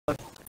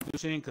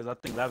machine because I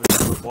think Lavish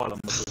is the ball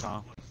most of the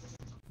time.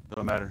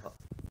 Don't matter.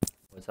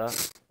 What's up?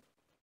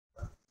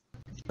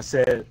 I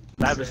said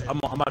Lavish.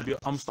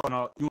 I'm starting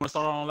out. You want to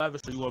start on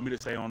Lavish, or you want me to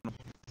stay on him?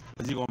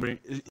 Cause he gonna bring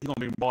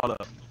the ball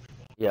up.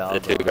 Yeah, The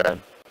two guard.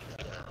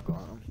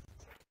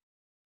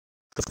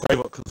 Cause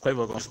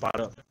Quavo gonna spot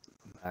up.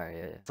 Alright,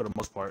 yeah. For the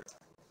most part.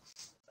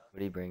 What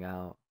do you bring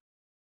out?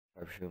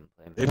 Or shoot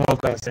and They play?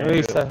 both got the same. At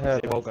least I build.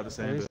 have. They both got the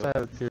same. At least build. I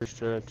have a pure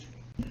stretch.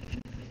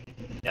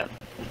 Yeah.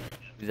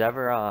 Who's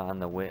ever on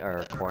the wing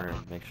or corner?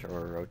 Make sure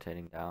we're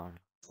rotating down.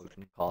 We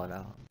can call it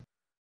out.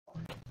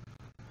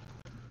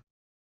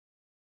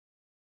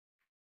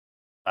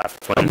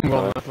 Left I'm wing.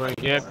 going left wing.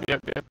 Yep.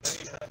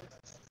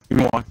 Give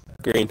me one.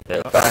 Green.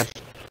 Yeah.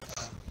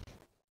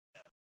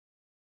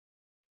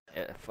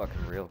 Yeah,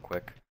 fucking real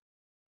quick.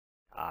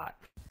 Hot.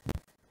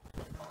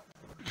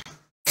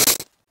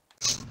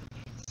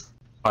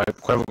 Alright,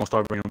 Quavo gonna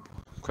start bringing.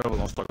 Quavo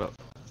gonna start up.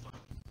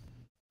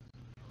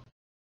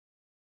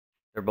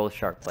 They're both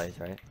sharp plays,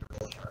 right?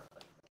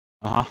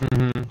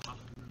 Mm-hmm.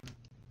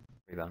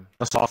 Rebound.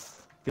 That's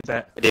off. Get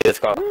that. Dude, let's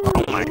go.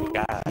 Oh my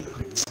god.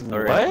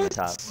 Notre Dame from the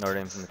top. Notre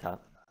Dame from the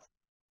top.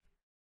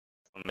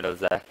 Middle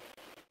Zach.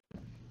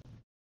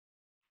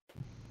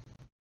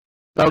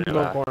 I'll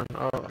go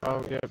corner.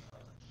 I'll get.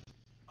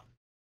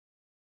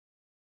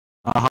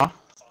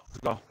 Let's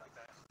go.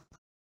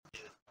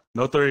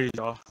 No threes,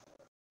 y'all.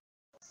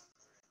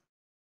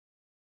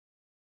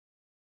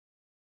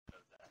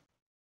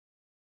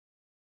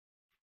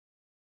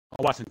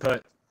 I'm watching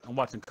cut. I'm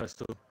watching cuts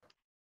too.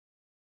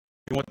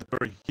 He went the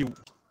three. He No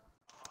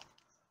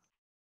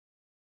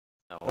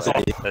That's way.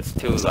 all. That's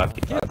two left.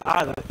 get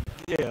out of it.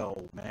 Yeah,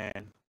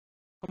 man.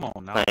 Come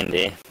on now. Playing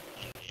D.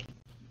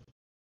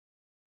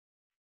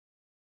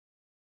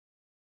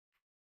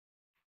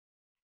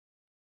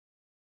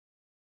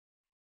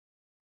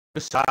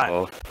 Good shot.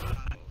 Oh.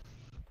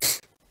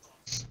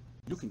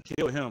 You can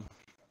kill him.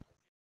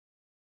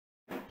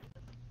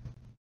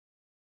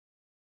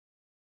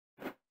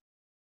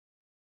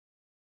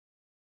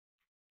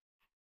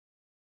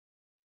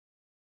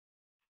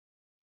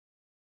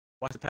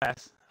 Watch the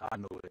pass. I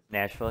knew it.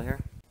 Nashville here.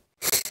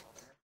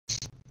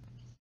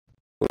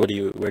 Where do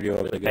you want me to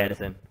With go?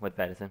 Madison. With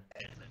Madison.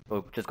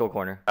 Go, just go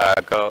corner.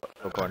 Go.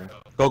 Go corner.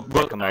 Go.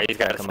 Come Oh, up. he's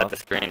got to Come set up. the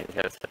screen. He's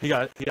got to set. He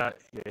got. Yeah,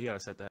 he got to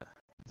set that.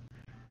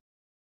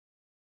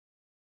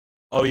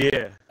 Oh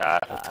yeah.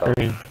 Let's go.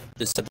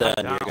 Just step that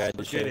under your Down. guy to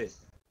Get shoot. it.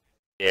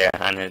 Yeah,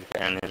 on his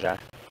eye.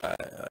 I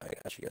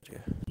got you.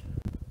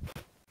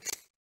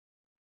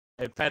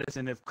 Hey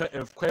Patterson, if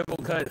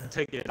Quavo cut,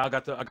 take it. I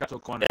got your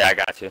corner. Yeah, I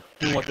got you.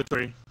 He went the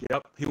three.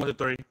 Yep. He went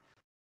the three.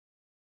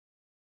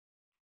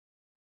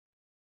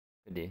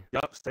 Good D.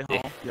 Yep. Stay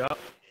home. Yep.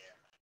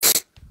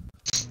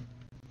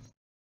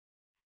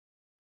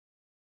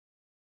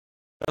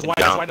 That's white.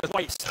 That's white. That's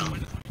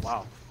white.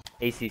 Wow.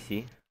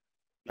 ACC.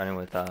 Running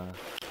with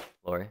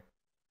Lori.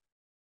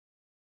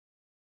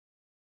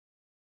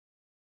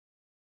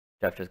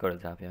 Jeff, just go to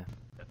the top, yeah.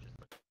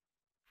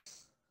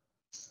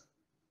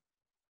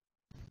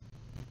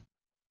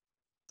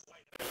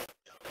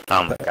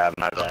 Oh my god,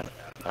 my bad.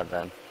 My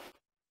bad.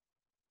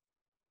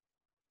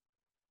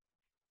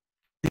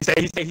 He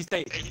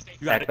stayed.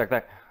 You got it.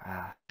 Back.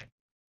 Ah.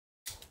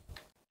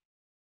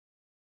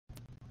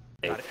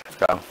 Hey, let's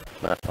go.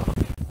 Let's go.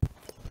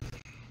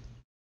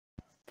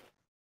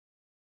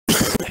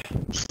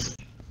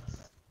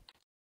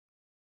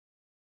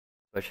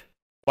 Push.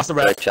 What's the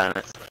red? Good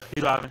shot.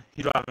 He driving.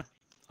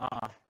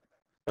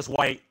 That's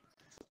white.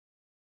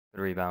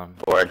 Good rebound.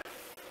 Board.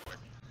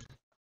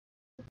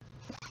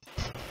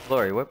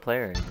 Lori, what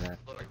player is that?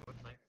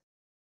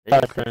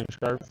 5'10"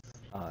 sharp.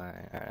 Oh,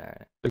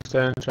 alright.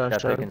 6'10"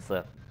 Jeff, sharp. they can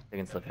slip. They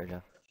can slip here,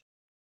 Jeff.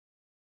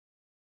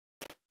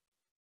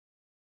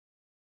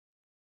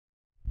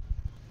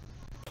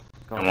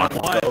 Go Come on.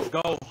 Let's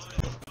go.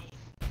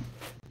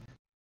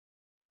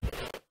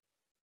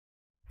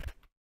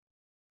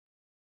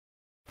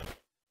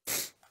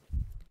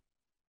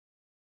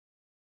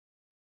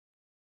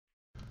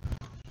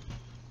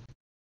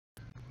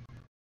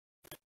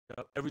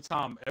 Yep. Every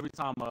time,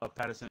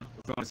 Patterson,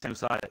 if we're on the same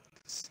side,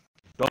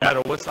 don't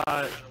matter what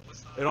side.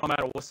 It don't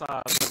matter what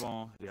side we're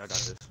on. Yeah, I got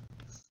this.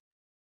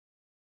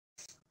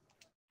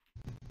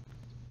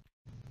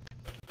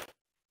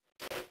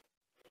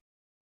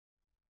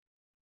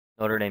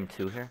 Notre Dame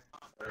 2 here.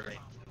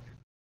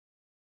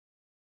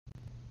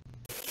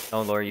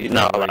 No, Lori, you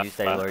No, stay. Lori, left, you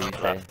stay. left, Lori, you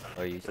stay. left.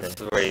 Lori, you stay. This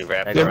is where you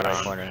wrap Back it right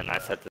around, corner. and I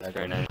set the Back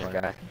screen right on your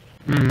corner. guy.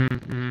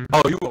 Mm-hmm.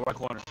 Oh, you go right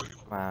corner.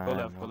 Wow. Go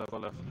left. Go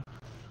left.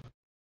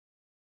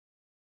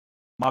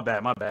 My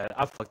bad.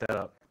 I fucked that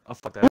up. You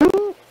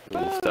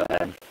still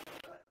ahead.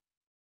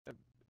 It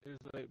was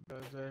late, but I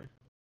was there.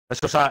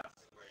 That's your shot.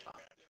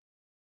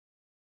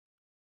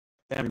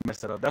 Damn, you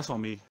messed that up. That's on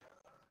me.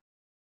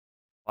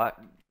 What?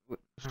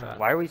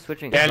 Why are we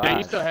switching Yeah, spots?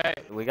 You still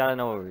had. We gotta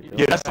know what we're doing.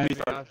 Yeah, that's on me.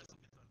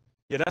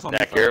 Yeah, that's on me.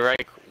 Zach, you're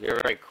right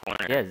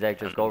corner. Yeah, Zach,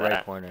 just go right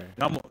That. corner.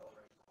 No,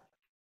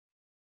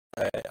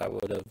 I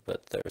would have,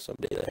 but there was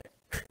somebody there.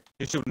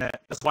 you're shooting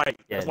that. That's white.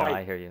 Yeah, That's no, white.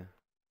 I hear you.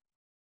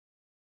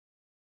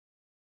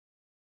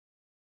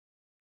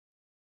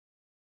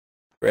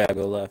 Rab,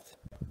 go left.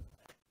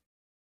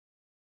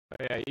 Oh,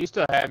 yeah, you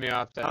still had me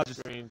off I that was just-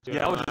 screen too.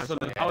 Yeah, I was just honestly.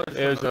 filling. I was just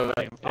It was filling a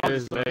the lane. it I was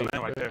was just filling the late,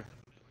 lane right but- there.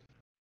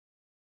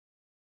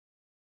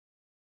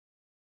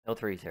 No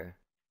threes here.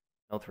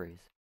 No threes.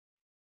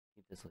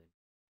 Keep this lead.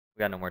 We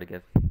got no more to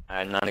give.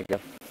 Alright, not a go.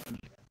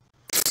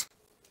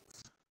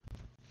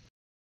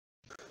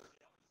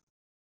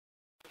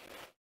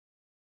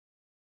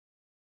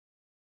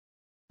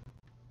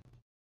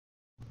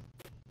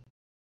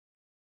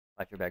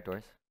 Watch your back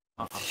doors.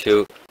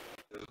 Shoot.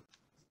 Go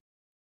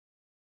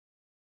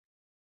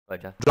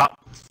ahead, Jeff. Drop.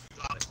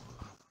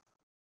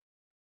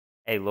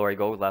 Hey, Lori,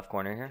 go left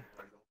corner here.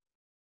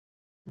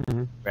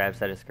 Mhm. Grab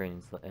set of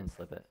screen and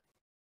slip it.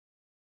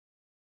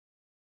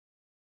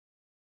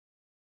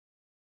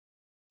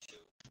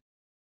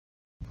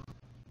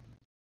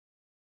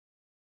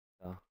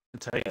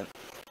 Take it.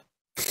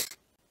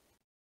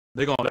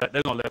 They're gonna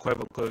let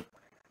Quavo cook.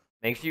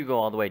 Make sure you go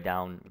all the way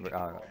down,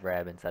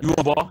 Rab, and set You it.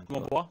 want ball? and You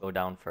want go- ball? Go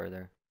down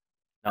further.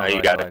 Oh, you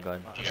go got ahead, it. Go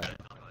ahead. Just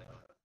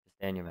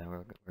stand your man.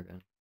 We're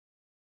good.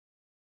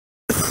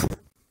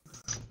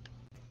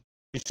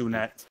 He's shooting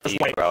that. That's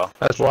Deep, white. bro.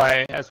 That's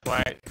why.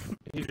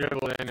 He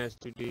dribbled in. It's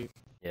too deep.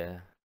 Yeah.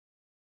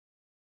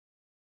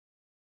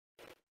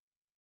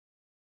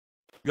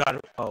 You got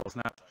it. Oh,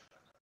 snap.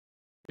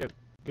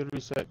 Good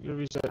reset. Good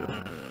reset.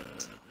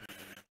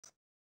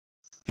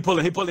 He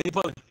pulling.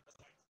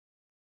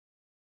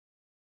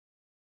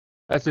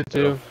 That's it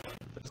too.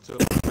 That's two.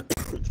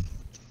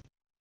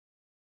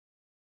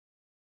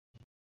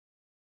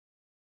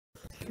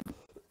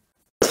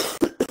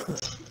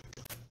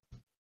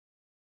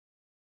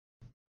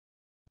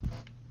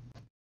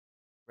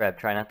 Rab,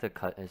 try not to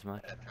cut as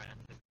much.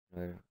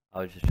 I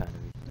was just trying to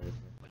reset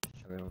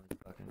it. Everyone was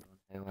fucking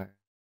going haywire.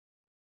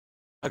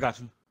 I got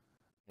you.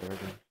 Okay, we're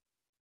good.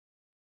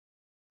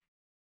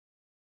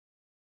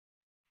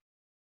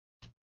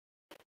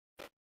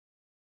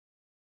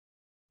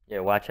 Yeah,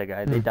 watch that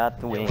guy. They dot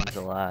the wings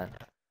a lot.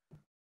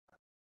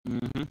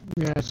 Mm-hmm.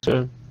 Yeah,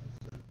 so.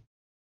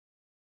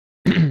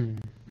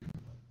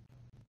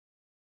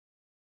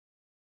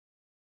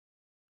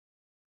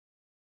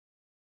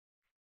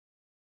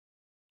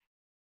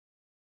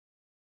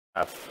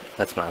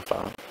 That's my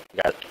fault.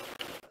 You got it.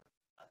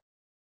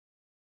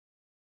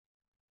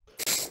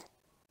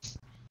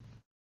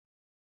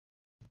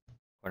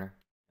 Corner.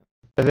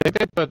 I think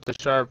they put the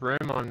sharp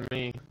rim on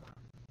me.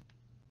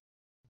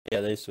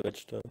 Yeah, they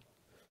switched up.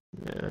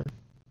 Yeah.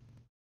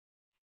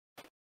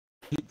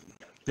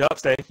 Yup,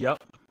 stay.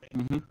 Yup.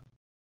 Mm-hmm.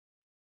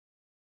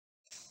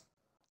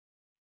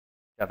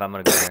 Jeff, I'm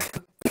gonna go there.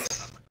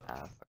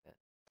 Ah, fuck it.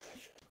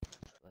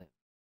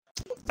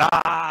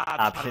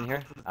 Option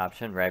here.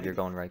 Option. Rab, you're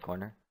going right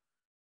corner.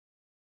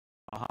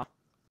 Uh-huh.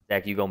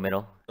 Zach, you go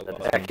middle. Set the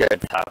Back screen. here,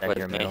 top Zach, with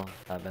you're me. middle.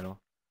 Top middle.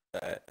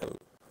 Alright,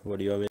 what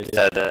do you want me to do?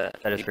 Said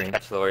Set a you screen.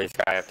 catch Lori's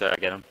guy after I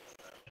get him.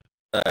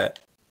 Alright.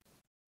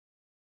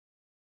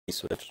 He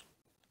switched.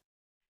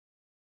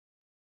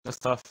 That's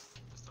tough.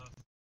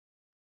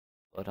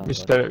 Slow down.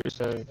 Reset it.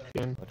 Reset it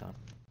again. Slow down.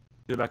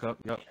 Get it back up.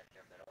 Yup.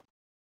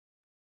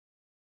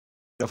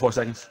 Got 4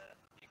 seconds.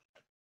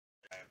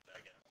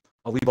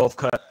 Oh, we both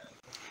cut.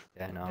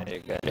 Yeah, I know. Yeah, you're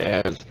good.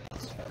 Yeah. Can't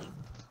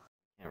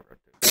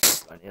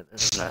rotate any of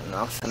this. Nothing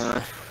else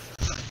anyway.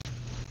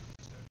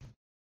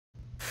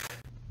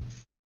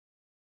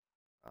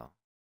 Oh.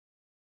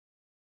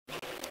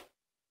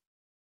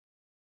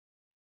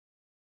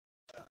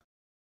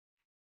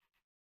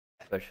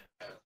 Push.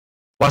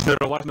 Watch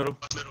middle.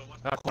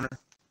 Corner.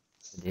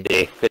 Good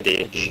D. D. Good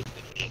D.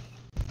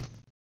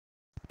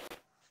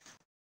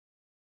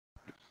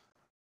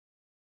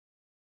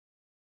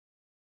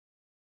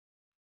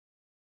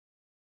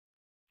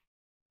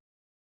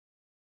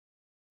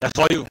 That's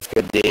all you. That's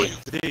good D.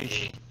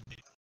 D.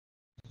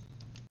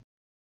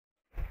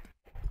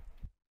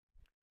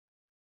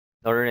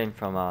 Notre Dame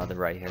from the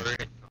right here.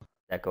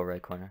 That go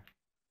right corner.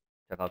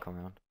 Jeff, I'll come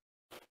around.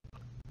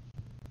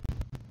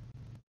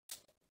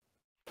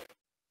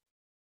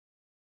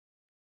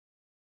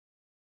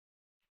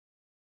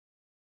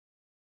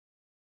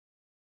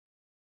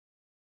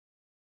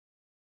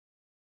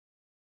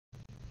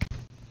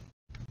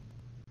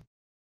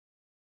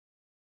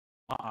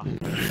 Uh-uh.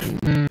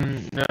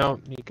 No,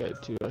 you got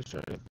it too. I was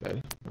trying to get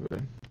that.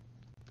 Okay.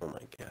 Oh my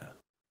god.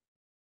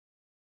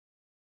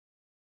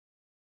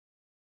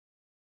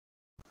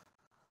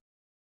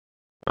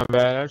 My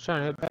bad. I was trying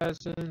to hit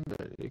Madison,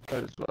 but he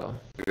cut as well.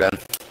 You're good.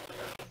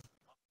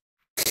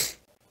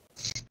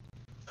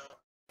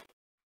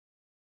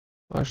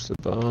 Watch the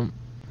bump.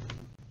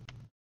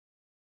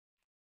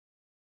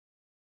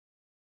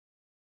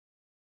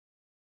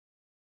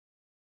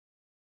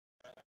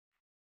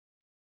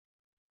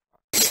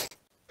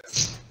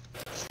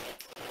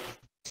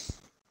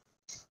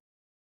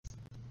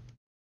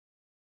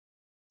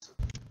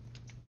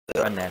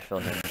 Run Nashville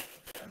here.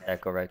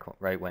 That go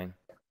right wing.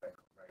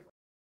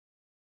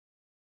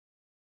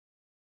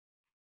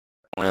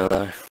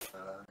 Whatever.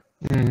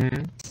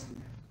 Mm-hmm.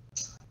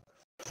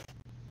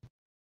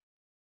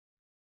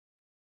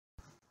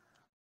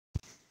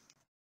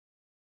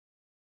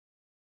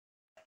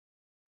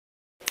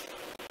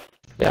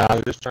 Yeah,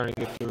 I'm just trying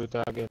to get through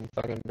without getting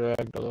fucking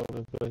dragged all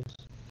over the place.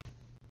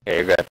 Yeah,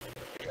 you're good.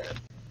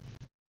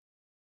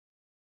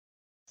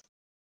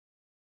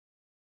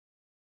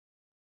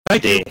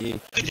 Thank you. D.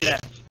 Yeah.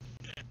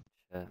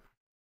 Shit.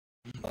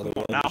 All the Come on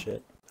one now.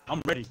 shit.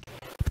 I'm ready.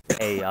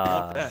 Hey, I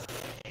want that.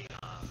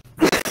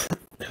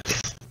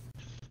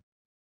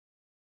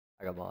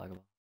 I got ball.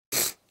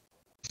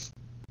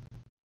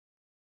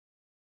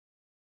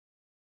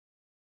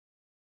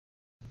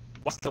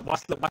 Watch the.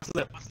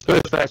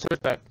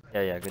 Switch back.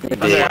 Yeah, good Good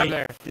defense. D. I'm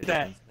there. Did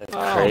that. That's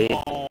Oh.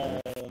 crazy.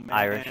 Oh, man.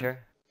 Irish here.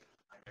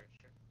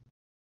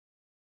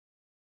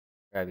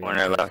 Grab you.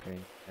 Corner left.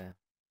 Screen. Yeah,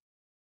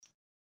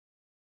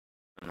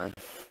 Man.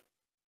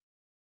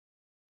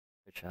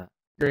 good shot.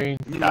 Green.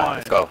 You Yeah, won.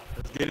 let's go.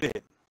 Let's get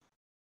it.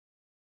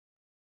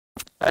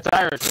 That's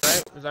Irish,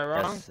 right? Was I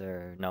wrong? Yes,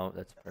 sir. No,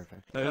 that's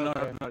perfect. No,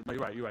 Okay. you're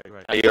right. You're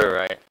right. Oh, you're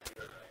right.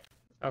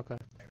 Okay.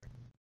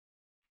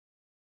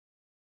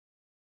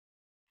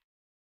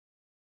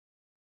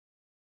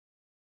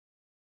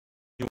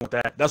 You want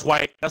that? That's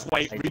white. That's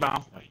white. Nice.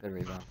 Rebound. Oh, good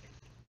rebound.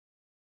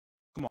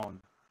 Come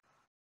on.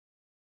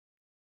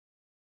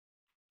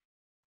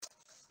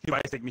 He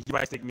might take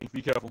me.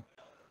 Be careful.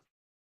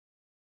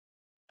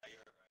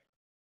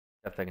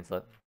 Jeff taking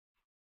slip.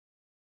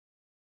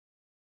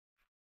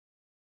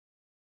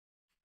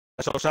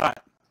 That's your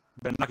shot.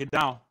 Better knock it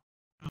down.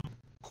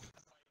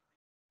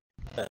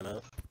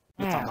 Timeout.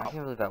 Damn, I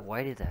can't believe I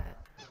whited that.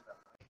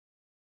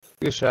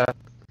 Good shot.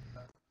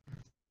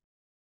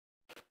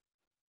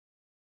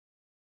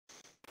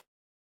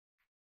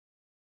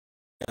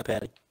 Yeah,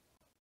 Patty.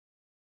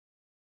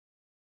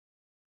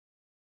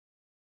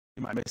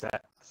 You might miss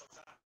that.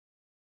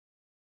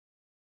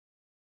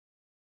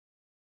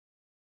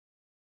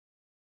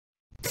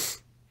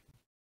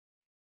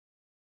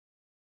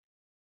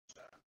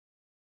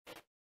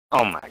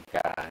 Oh my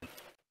god.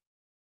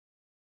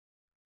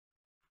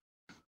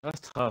 That's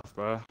tough,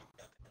 bro.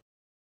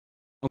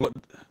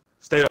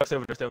 Stay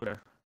over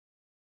there.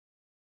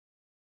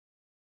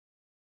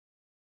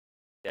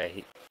 Yeah,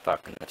 he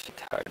fucking that's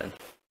retarded.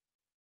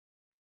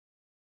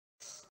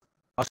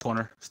 Watch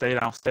corner. Stay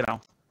down.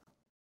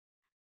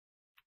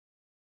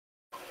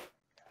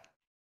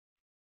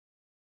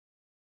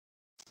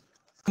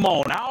 Come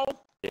on now.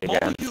 Yeah, Come on,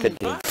 yeah, you. good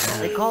D. What?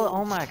 They call it.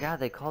 Oh my god,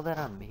 they called that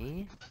on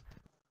me.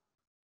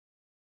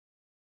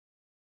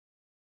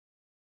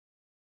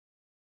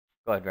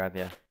 Go ahead, grab.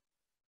 Yeah.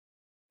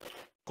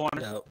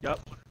 Corner. No. Yep.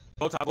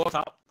 Go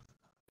top.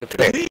 Good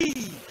pick.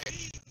 Hey!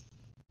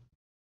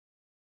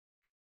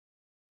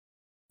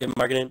 Get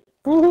marketing.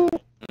 Woohoo!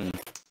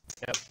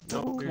 Yep.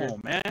 No, Come weird.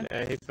 on, man.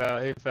 Yeah, he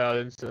fell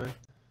instantly.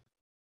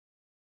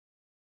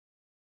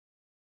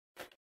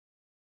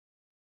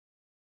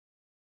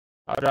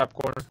 I'll drop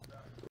corner.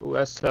 Ooh,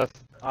 that's tough.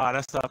 Ah,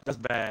 that's tough. That's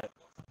bad.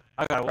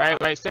 I got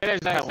Right, stay there,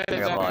 Zach. Stay I there,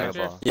 got Zach. ball. I Make got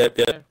sure. ball.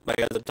 Yep. My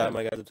guy's up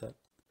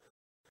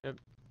top.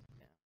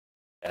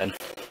 And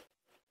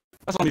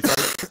That's only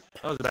first.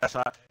 That was a bad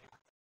shot.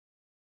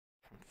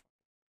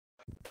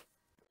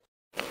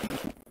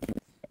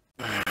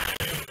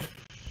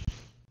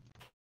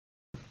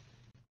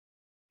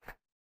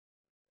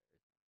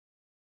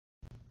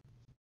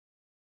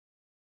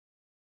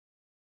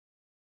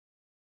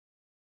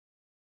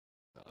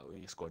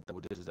 We scored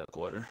double digits that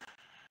quarter.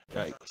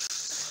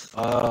 Yikes.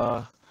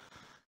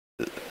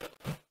 We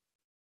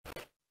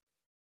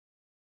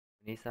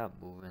need to stop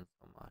moving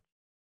so much.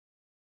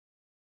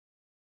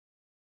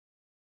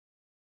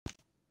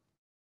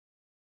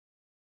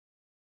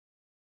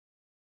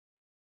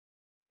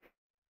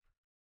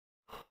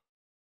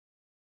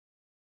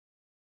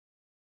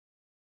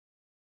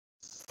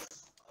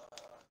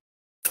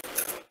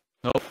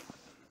 Nope.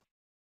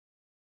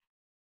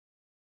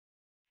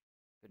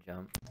 Good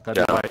jump. Got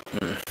it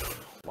jump.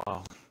 right.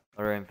 Wow.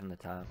 Order in from the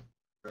top.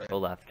 Go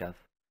left, Jeff.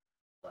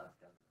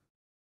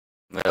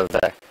 Middle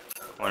back.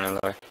 Corner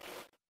lower.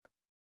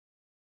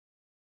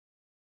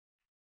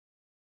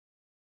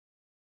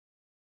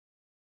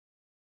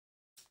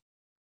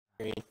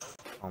 Green.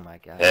 Oh my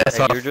god. Yeah, Hey,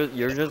 tough.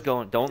 you're just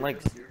going. Don't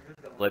like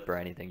flip or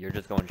anything. You're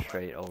just going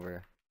straight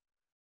over.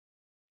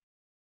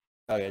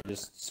 Okay,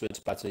 just switch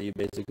spots with you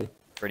basically.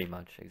 Pretty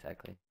much,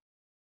 exactly.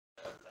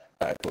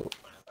 Alright, cool.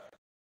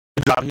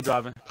 He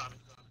driving.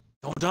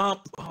 Don't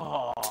dump.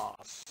 Oh.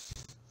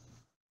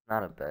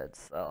 Not a bad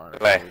sell.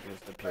 Right.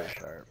 Just a pure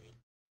sharp.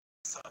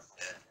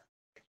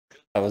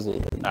 I wasn't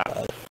even.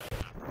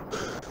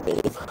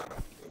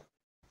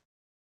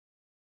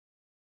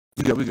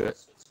 We good.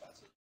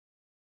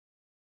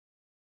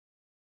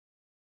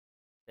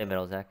 Stay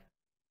middle, Zach.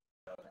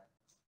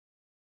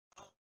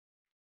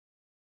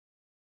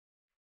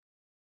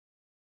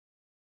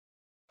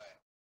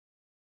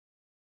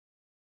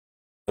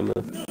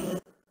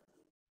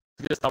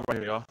 Just stop right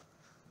here, y'all.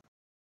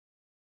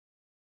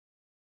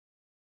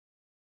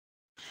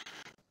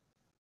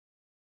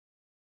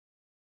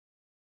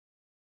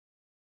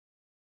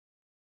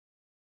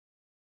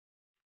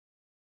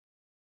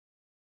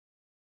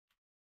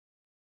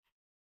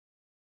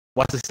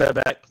 Watch the step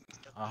back.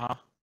 Uh-huh.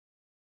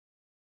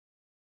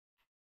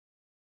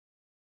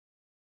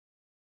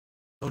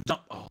 Don't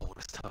jump. Oh,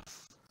 that's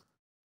tough.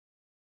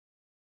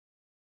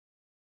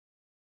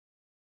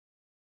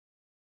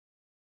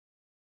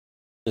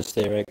 Just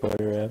stay right corner,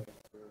 Rab.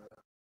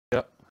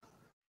 Yep.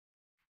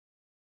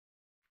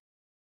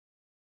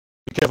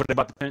 Be careful, they're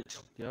about to pinch.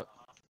 Yep.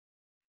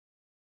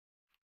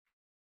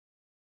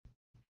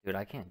 Dude,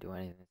 I can't do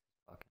anything.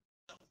 Fucking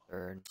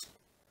third.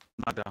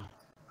 Knockdown.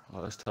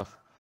 Oh, that's tough.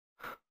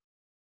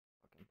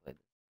 Fucking played.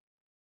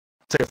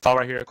 Take a foul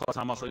right here. Call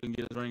timeout so you can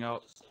get his ring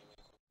out.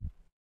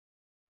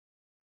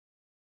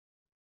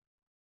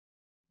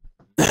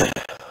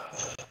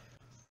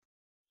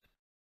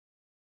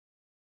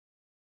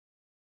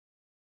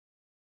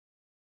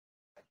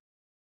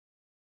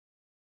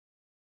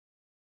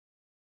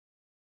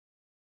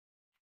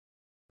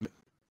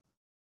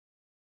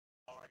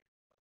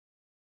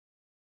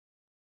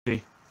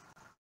 See.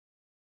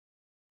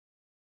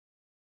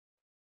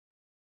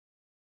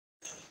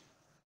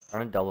 I'm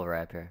gonna double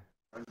wrap here.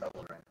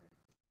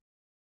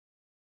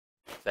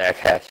 Zach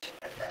Hash.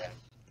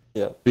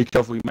 Yep. Be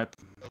careful, you might.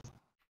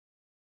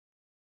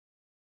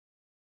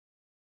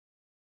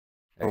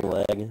 There I'm you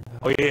go. lagging.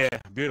 Oh yeah,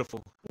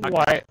 beautiful.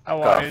 Why? I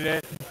wanted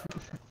it.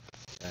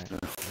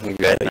 You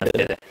guys not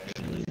did it.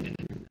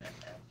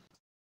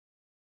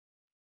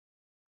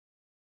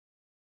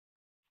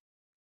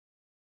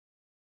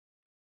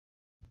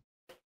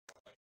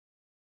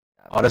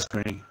 Oh, that's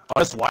green. Oh,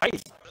 that's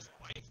white.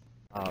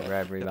 Oh,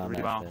 Rab rebound.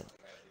 Rebound. That's it.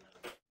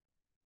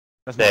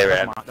 That's Stay, my,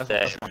 Rab.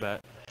 that's my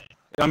bad.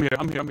 Yeah, I'm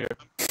here.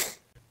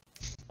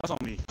 That's on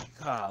me.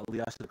 Golly,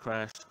 I should have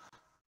crashed.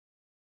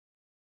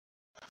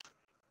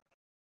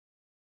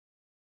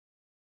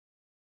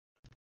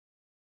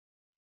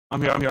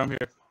 I'm here.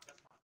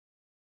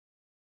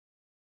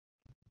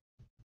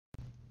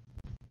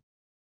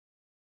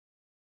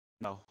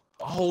 No.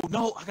 Oh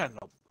no, I got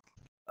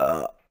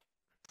no.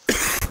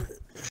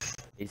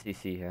 ACC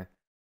here.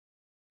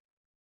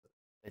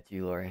 It's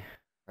you, Lori.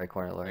 Right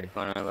corner, Lori. Right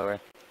corner lower.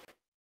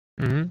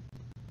 Mm-hmm.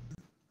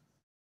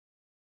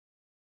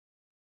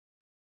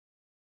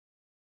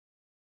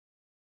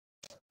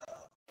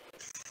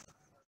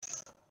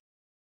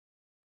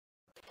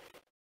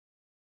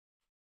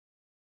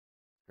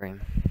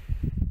 Green.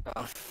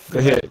 Oh.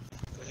 Good hit.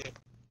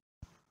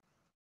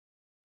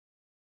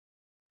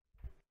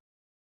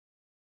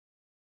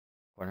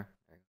 Corner.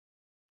 There you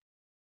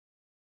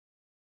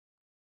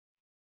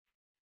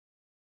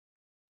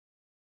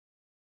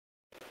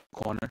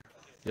Corner.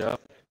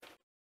 Yep.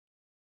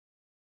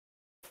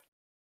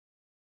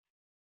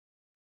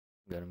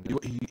 go. Good. I'm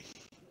good.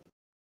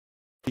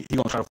 He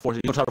gonna try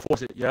to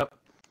force it. Yep.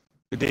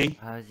 Good D.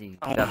 How is he?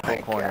 Oh That my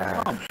full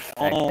corner. Come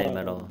Back on, stay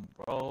middle.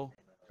 bro.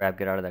 Grab,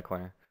 get out of that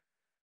corner.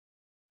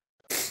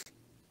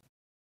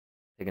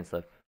 Pick and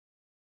slip.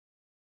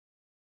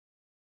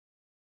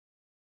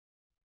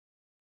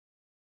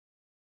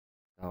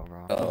 Oh,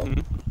 wrong. Oh.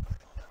 Mhm.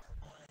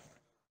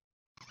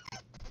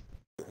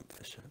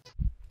 For sure.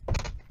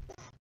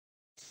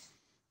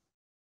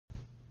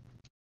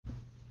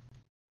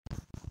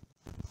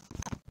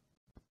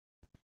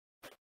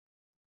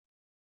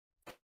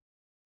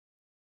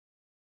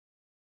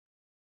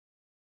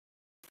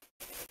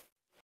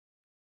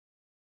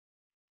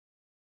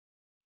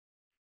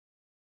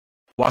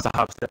 Watch the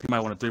hop step. He might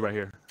want a 3 right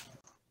here.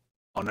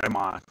 Oh, never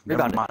mind.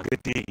 Never Rebounded. mind.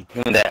 Good D.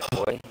 Give me that,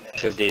 boy.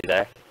 2D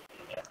there.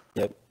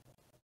 Yep.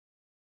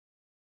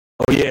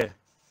 Oh yeah.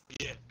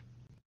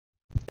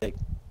 Take.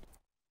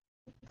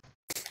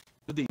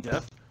 Good D,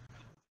 Jeff.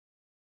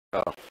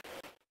 Oh.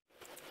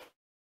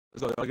 Let's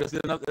go. Let's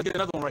get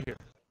another one right here.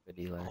 Good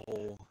D, Lori.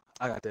 Oh,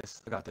 I got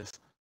this. Drop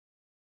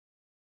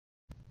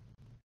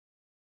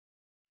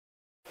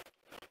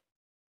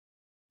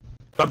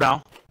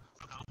down.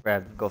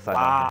 Grab, go 5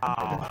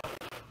 Wow.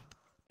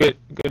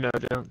 Good no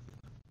jump.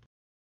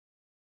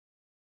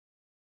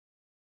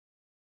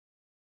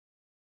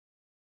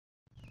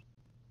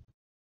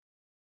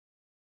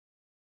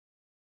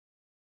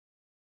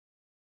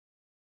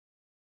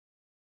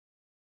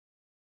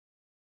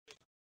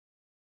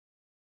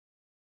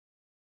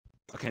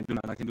 I can't do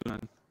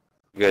nothing.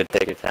 Good,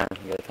 take your time.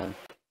 Good time.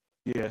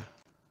 Yeah.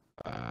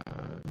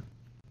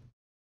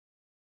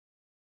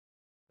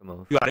 Good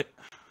move. You got it.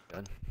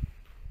 Good.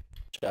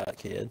 Shot,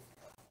 kid.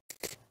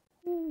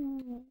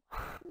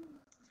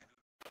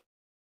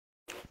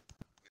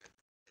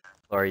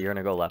 Lori, you're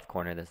gonna go left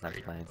corner this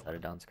next play instead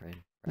of down screen.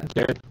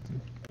 Okay.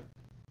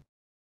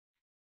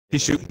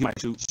 He might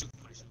shoot.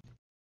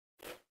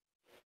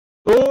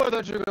 Oh, I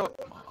thought you were going.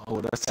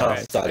 Oh, that's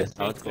Alright, tough. sorry.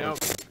 Oh, it's cool. Nope.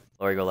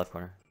 Lori, go left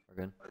corner.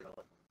 We're good.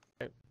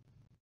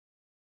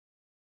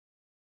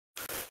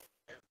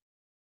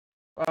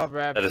 Oh,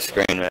 Rab. Set a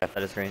screen, man.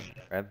 Set a screen.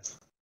 Grab.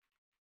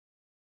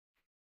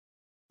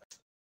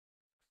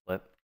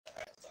 Flip.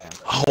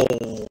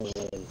 Oh.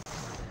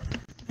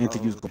 I didn't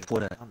think you was gonna pull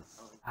that.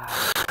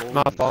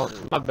 My fault.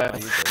 My bad. Oh,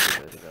 you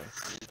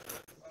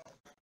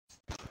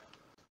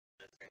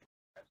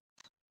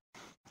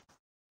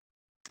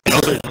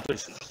good. No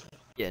threes.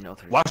 Yeah, no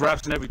 3. Watch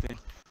wraps and everything.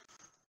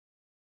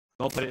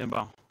 Don't play it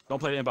inbound.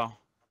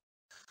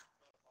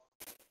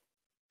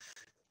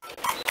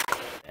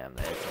 Damn. Damn,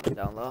 they had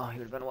someone down low. He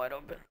would have been wide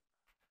open.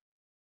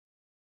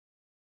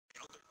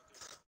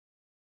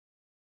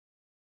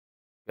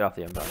 Get off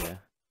the inbound, yeah.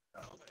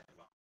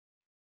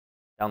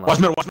 Down low. Watch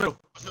middle, watch middle.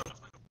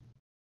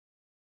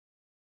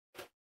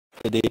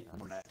 Good D.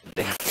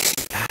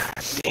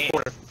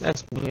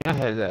 That's me. I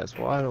had that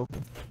wide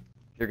open.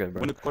 You're good, bro.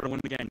 Win the quarter, win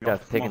the game. Yeah,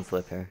 Come pick on. and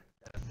slip here.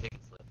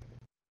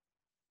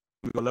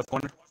 We go left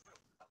corner.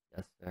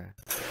 Yes, sir.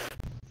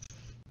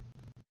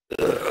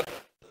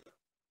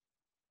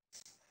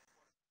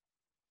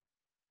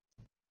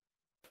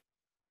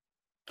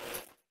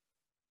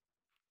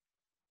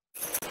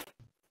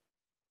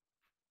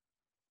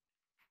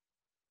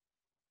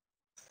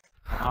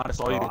 That's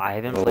all you Bro, do. I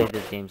haven't played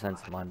this game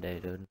since Monday,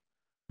 dude.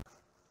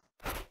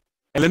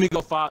 And let me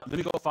go 5. Let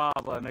me go 5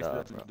 next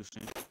Bro. to the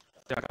stream.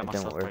 Yeah, I got It my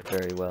didn't stuff work right.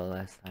 very well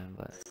last time,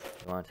 but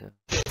if you want to.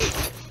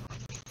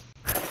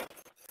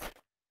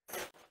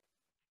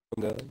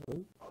 Go.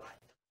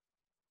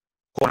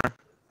 Corner.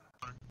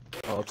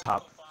 Oh,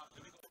 top.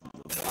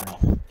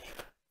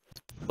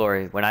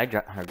 Glory, when I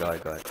drop, go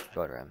ahead,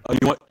 Ram. Oh, you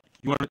got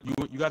it?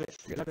 You got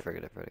it?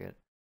 Forget it.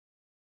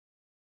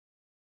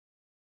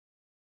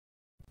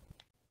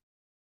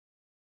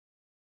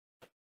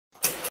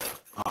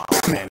 Oh,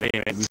 man, they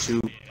made me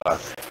shoot.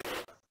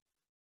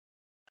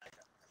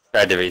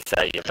 Tried to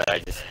reset you, but I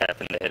just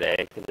happened to hit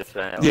A. 'Cause it's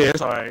been Yeah,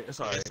 it's alright. It's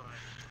alright.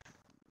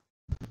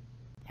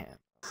 Yeah.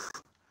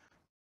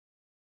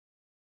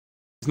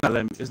 It's not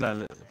letting me. It's not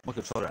letting my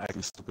controller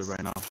acting stupid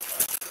right now.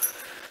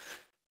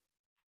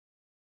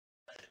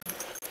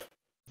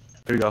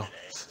 There you go.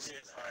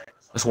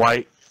 It's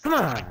white. Come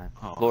on.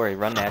 Oh. Glory,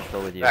 run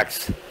Nashville with you.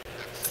 Rex.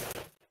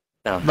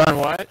 No. Run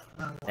what?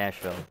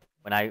 Nashville.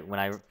 When I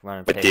run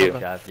a With pick you.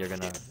 job, you're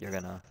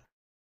gonna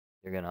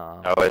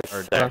Oh, it's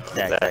or Zach.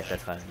 Zach,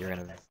 that's fine. You're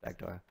gonna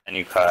backdoor. And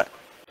you caught.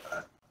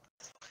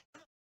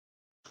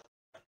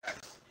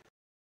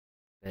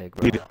 Big,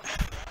 bro. Beat it.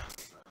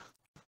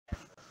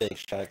 Big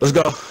shot. Let's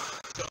go.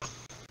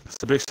 It's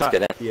a big shot.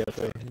 Get it. Yeah,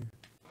 right.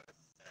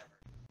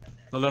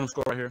 Don't let him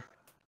score right here.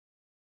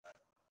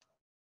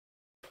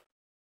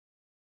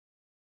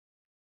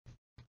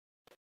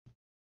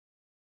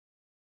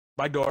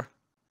 Back door.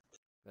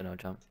 Good no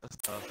jump. That's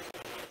tough.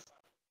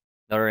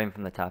 Notre Dame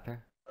from the top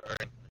here.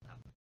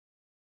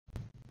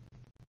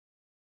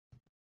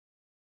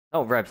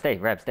 Oh, Reb, stay.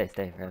 Reb, stay.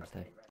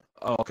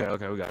 Oh, okay, we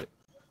got it.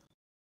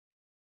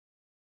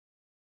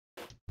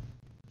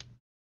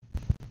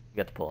 You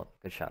got the pull up.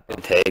 Good shot, bro.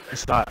 Good take. Good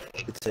shot.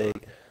 Good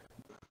take.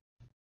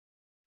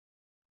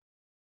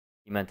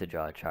 He meant to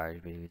draw a charge,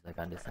 but he was like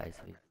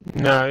undecisive.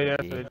 No, he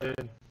definitely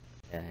did.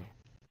 Yeah.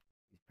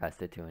 He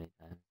pressed it too many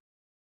times.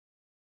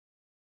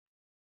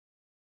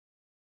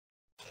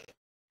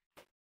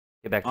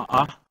 Get back to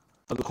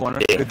To the corner.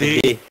 D. Good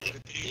D.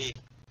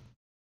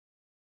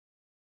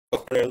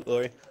 Go there,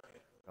 Lori.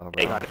 Oh,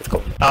 Hey, bro. let's go.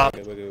 Go.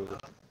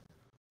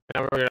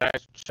 Now we're gonna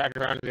check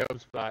around to the open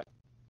spot.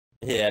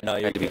 Yeah, no, I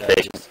you're had to be good.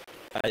 patient.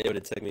 It would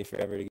have took me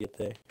forever to get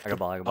there. I got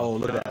ball. Oh,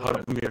 look at that. Hold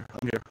up. I'm here.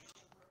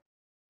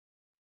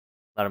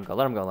 Let him go.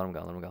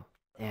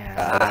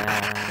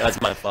 Yeah.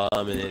 That's my fault.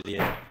 I'm an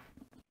idiot.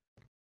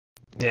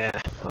 Yeah.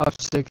 Off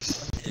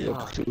 6.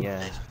 Oh,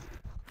 yeah.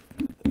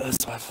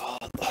 That's my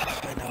fault.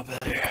 I know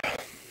better.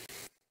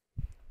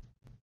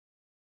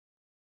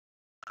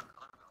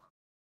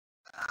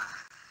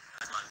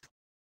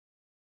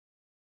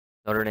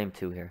 Notre Dame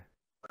 2 here.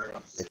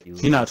 If you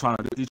He's not trying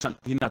to do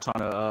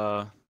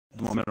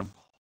momentum.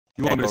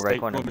 You want me to Zach, go right stay?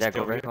 corner. You want me to Zach, stay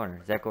go over right here?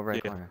 corner. Zach, go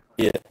right Yeah. corner.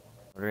 Yeah.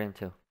 Notre Dame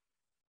 2.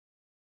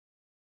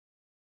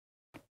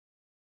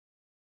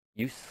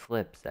 You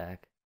slip,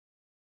 Zach.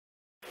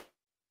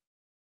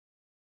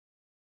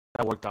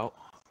 That worked out.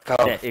 Go.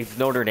 Yeah, it's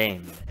Notre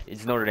Dame.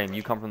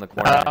 You come from the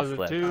corner That and was a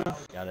slip. 2.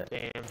 Got it.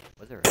 Damn.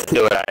 Was it right?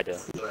 Do what I do.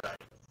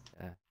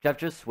 Yeah. Jeff,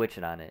 just switch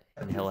it on it,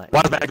 and he'll.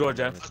 Watch back door,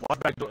 Jeff. Watch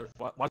back door.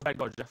 Watch back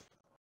door, Jeff.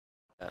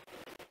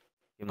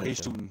 Give him He's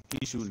the two. shooting.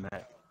 He's shooting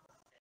that.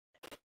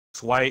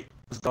 It's white.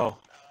 Let's go.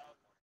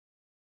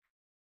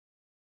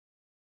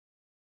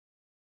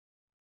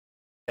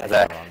 That's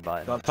Zach. the wrong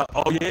button.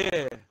 Oh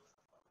yeah.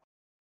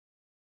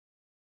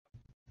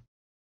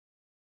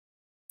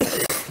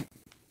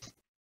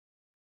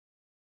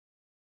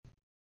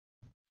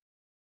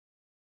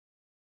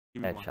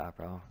 Give me Bad one. shot,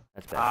 bro.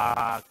 That's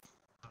bad.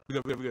 We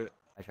good.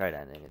 I tried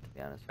ending it, to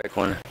be honest. Right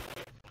corner.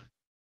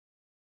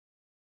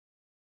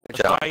 Good It's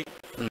job. white.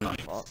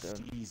 Mm. Well,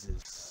 dude.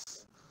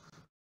 Jesus.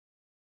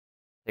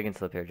 Take and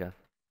slip here, Jeff.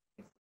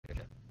 Go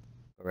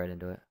right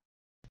into it.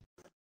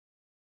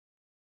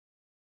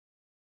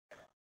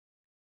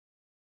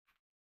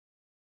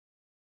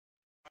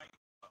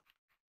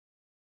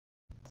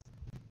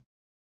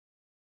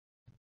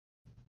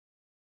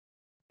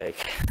 Take.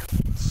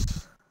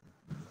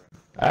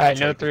 Alright,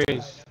 no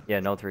threes. Yeah,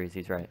 no threes.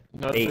 He's right.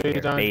 No Bait threes,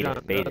 here, don't bait it,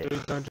 jump. bait No it.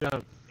 threes, don't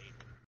jump.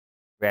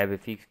 Grab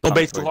if he. Don't comes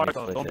base too towards hard you,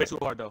 though. switch Don't it. base too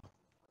hard though.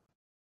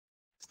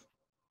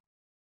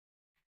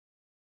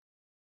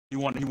 He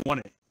want it. You know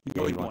Yeah, he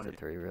he wants want a it.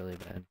 3 really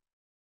bad.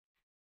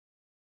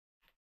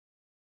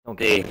 Don't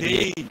D. get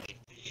it. D.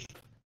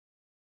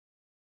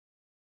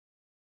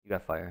 You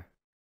got fire.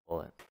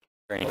 Pull it.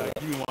 Green.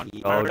 Give me one.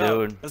 Oh, Fire it up.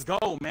 dude. Let's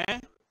go,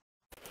 man.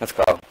 Let's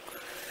go.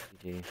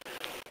 GG.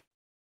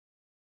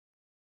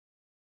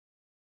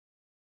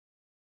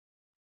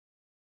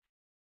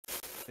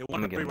 They I'm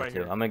won gonna the give three him the right two.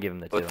 here. I'm gonna give him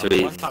the two. What I'm three?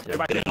 gonna One give him stop. the two.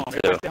 Everybody stay home. Two.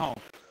 Everybody stay home.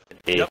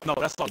 D. Yep, no,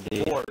 that's fucking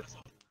D. forward.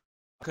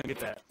 I couldn't get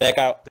that. Back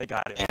out. They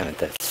got it. Damn it,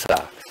 that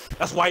sucks.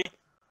 That's white.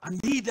 I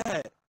need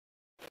that.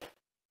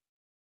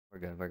 We're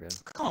good. We're good.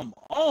 Come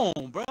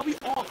on, bro. We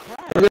all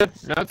crash. We're good.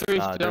 No three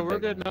Nah, still. they're We're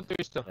big good. ones. No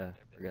three still. Yeah,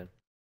 we're good.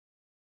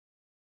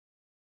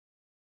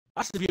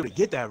 I should be able to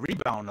get that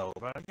rebound though,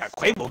 bro. You got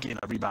Quavo getting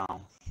a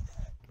rebound.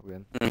 We're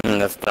good.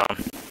 That's dumb.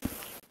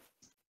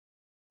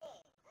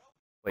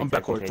 Wait, I'm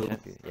backcourt, too.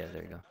 technication? Yeah,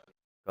 there you go.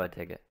 Go ahead,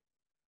 take it.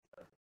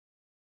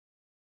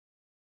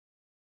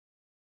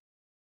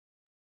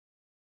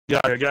 Get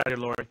out of here,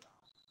 Lori.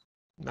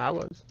 Nah, I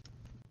was.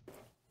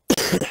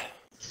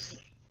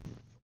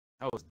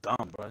 That was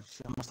dumb, bro.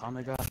 Shit, how much time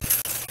they got?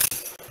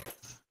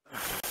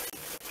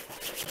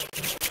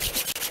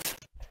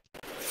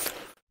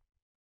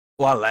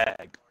 Oh, I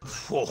lag.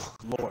 Oh,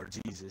 Lord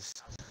Jesus.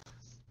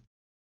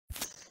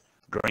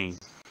 Green.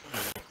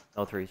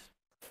 No threes.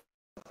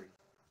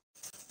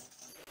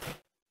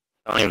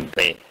 Don't even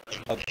bait.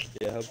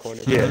 Yeah, hub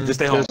corner. Yeah, just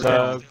stay home. Just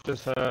hug.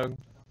 Just hug.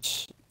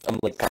 I'm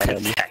like,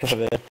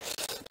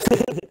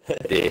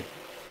 D.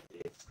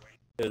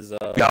 is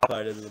Yeah.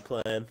 part of the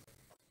plan.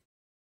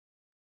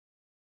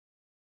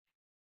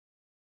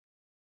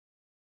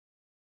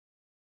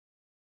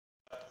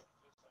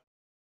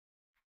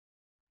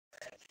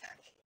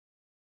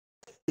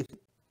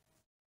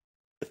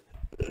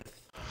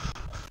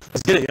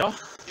 Let's get it, y'all.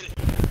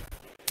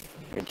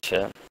 Good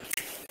shit.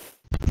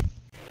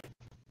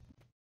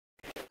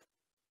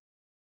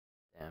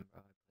 Damn,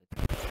 bro.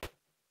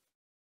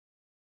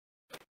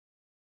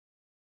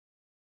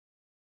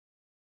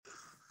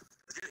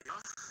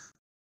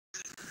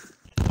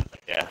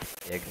 Yeah. Yeah,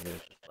 because it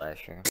was just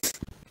last year.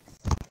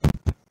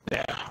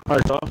 Yeah. All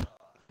right, y'all.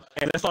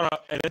 Hey, let's start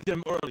out. Hey, let's get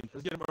him early.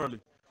 Let's get him early.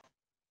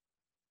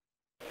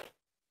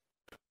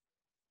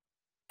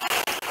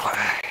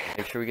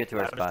 Make sure we get to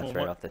our Alright, spots let's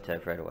right move off the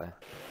tip right away.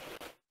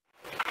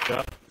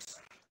 Yeah.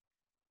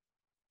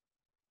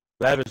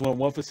 Lavish went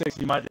 1 for 6.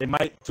 He might. They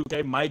might.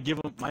 2K might give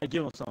him. Might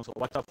give him some. So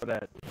watch out for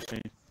that.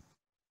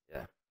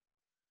 Yeah.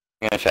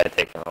 I'm gonna try to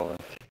take him over.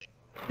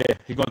 Yeah.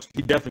 He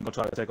definitely gonna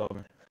try to take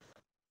over.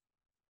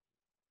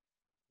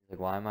 He's like,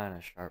 why am I on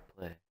a sharp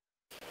play?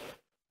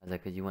 I was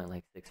like, because you went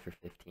like 6 for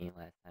 15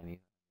 last time you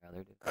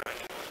rather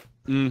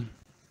do.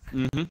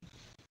 Mm-hmm. Alright,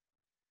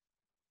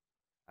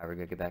 we're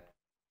good. Get back.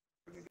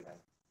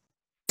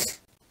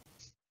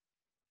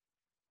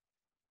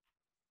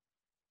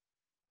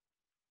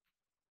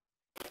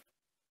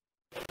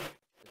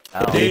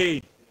 Oh,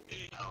 D.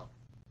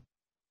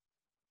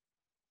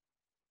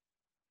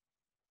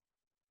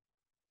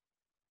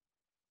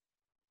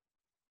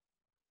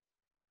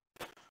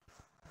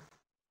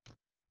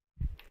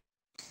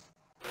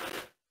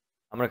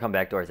 I'm gonna come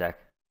back door, Zach.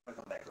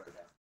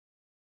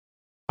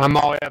 I'm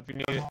all the way up if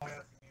you need it.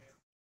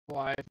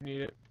 Why if you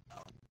need it.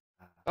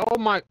 Oh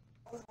my.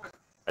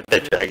 I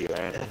did drag you,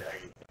 man.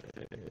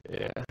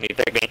 Yeah. Can you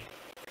take me?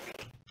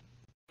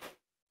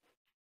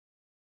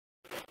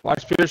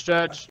 Watch Peter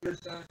stretch.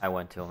 I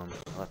went to him.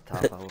 Left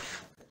top. I hope.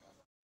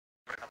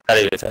 How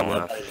do you Time come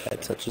that, up?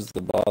 that touches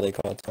the ball, they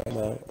call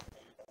timeout.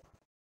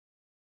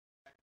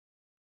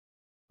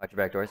 Watch your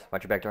back doors.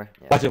 Watch your back door.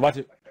 Yeah. Watch it. Watch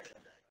it.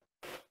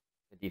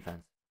 Good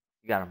defense.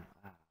 You got him.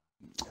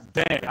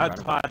 Dang. I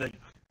tried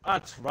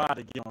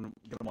to get him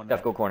on Jeff,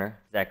 that. go corner.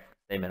 Zach,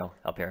 stay middle.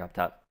 Up here, up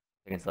top.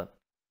 Pick and slip.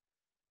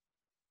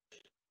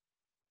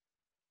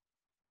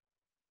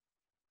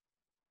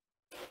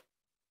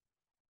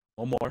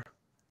 One more.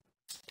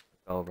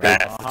 Go, bro.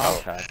 Pass.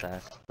 Uh-huh. Shot,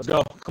 Zach. Let's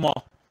go. Come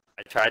on.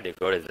 I tried to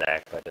go to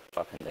Zach, but the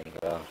fucking didn't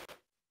go.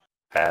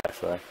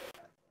 Pass, like.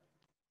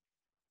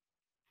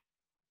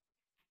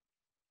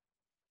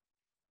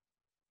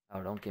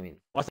 Oh, don't give me.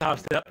 Watch the half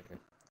step.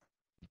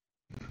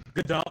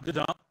 Good jump. Good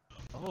jump.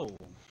 Oh.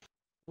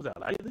 Was that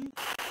lightly?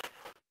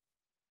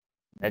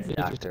 That's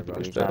Yeah, just Doctor, bro.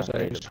 take He's your not steps,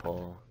 afraid Zach. to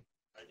pull.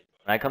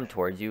 When I come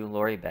towards you,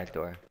 Lori, back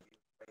door.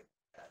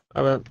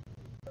 I went.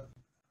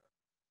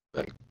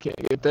 I can't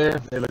get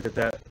there. Hey, look at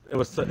that. It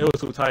was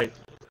too tight.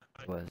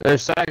 Was They're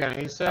sagging.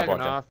 He's sagging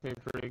blocked him. off me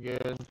pretty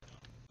good.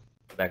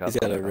 back up. He's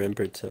got back a up. rim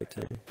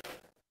protector.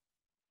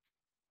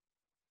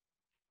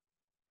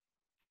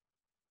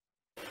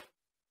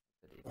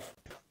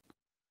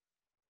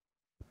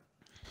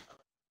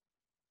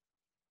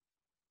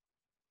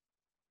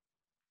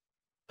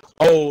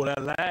 Oh,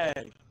 that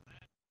lag.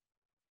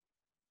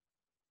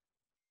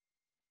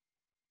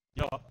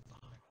 Yo, I'm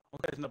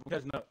catching up. I'm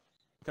catching up.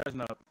 I'm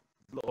catching up.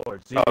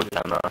 Lord, Jesus. Oh,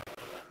 time out.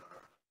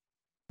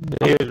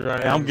 He was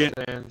running. Yeah, I'm in getting-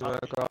 the stands,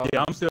 back off.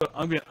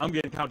 Yeah, I'm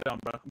getting countdown,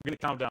 bro. I'm getting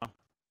countdown.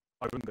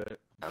 I'm doing good.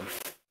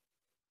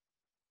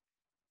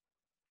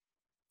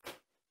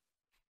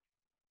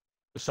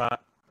 Good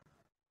shot.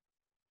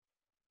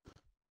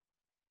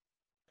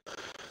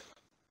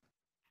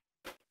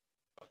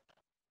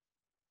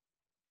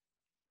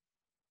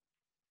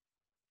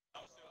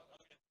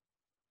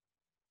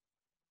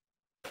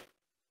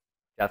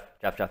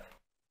 Jeff.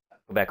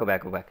 Go back.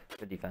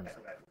 Good defense.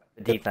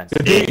 Good defense.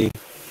 Good D.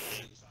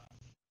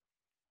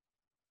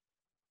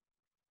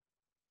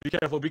 Be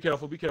careful.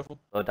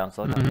 Slow down.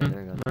 Mm-hmm.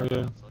 There you go. Oh,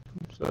 yeah.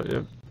 So,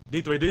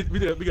 yeah. D3, we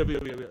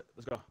good.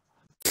 Let's go.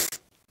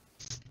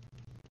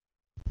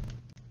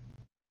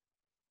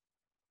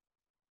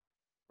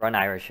 Run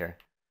Irish here.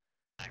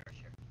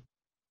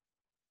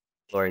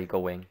 Lori, go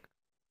wing.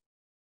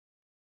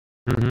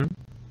 Mm-hmm.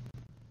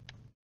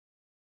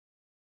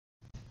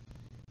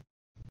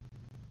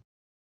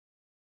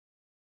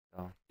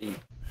 Go.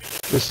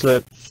 Just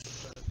slip.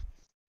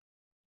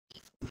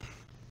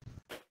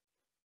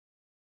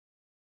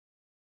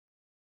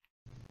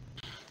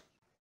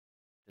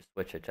 Just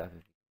switch it, Jeff, if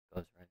it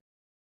goes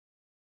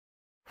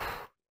right.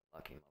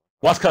 Lucky.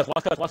 Watch cut.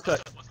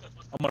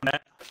 I'm on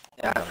that.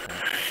 Yeah.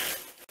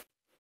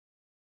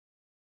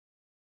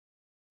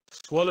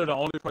 Swiller, the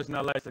only person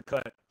that likes to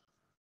cut.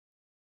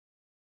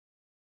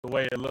 The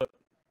way it looked.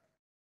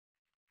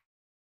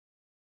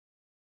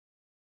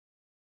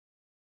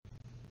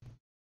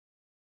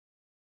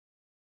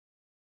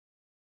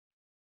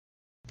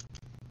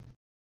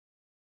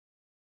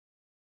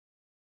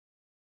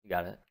 You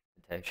got it.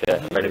 Good take.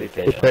 Shit, ready to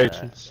be Good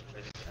patient. patience.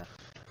 Yeah.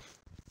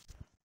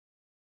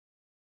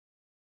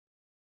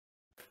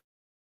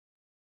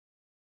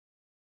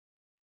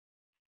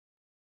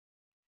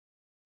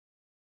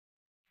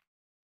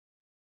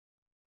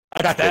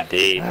 I got Good that.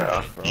 D,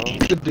 bro.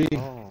 Good D.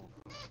 Oh.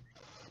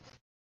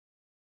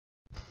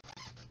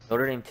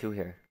 Notre Dame 2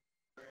 here.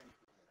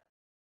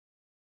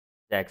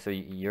 Zach, so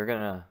you're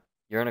gonna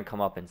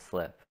come up and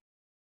slip.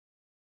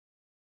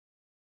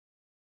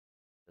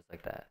 Just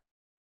like that.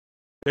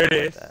 There it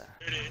is.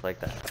 Just like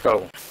that. Let's go.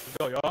 Let's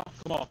go, y'all.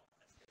 Come on.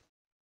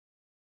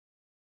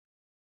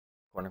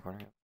 Corner.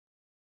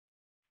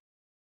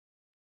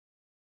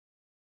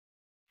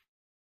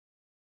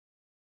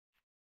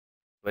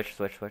 Switch.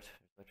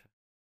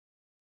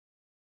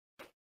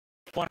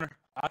 Corner.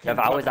 If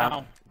I was down.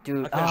 on,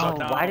 dude, I can't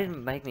shut why down. didn't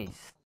it make me?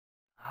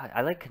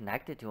 I like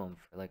connected to him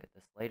for like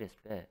the slightest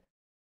bit.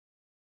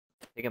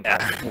 Take him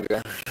back. Yeah,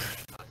 okay.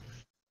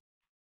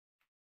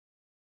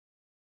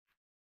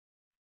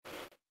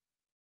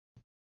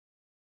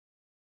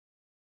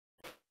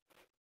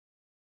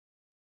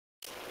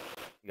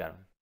 You got him.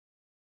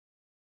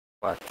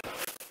 What the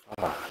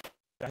fuck?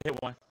 I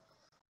hit one.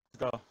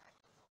 Let's go.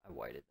 I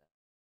whited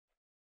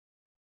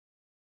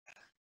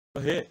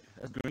Go ahead.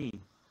 That's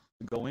green.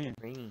 Go in. that.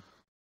 Green.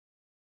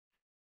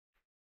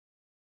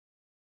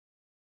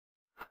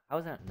 How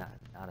is that not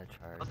a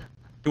charge?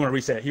 He want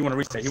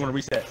to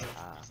reset.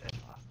 Ah,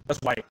 That's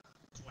white.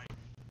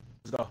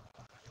 Let's go.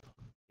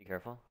 be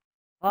careful.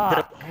 Oh,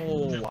 Ah,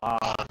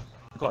 wow.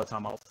 Call a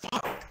timeout.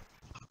 Fuck.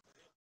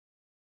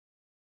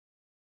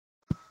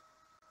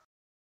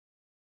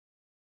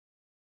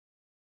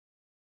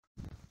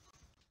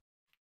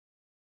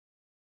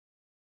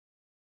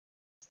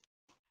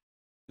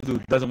 This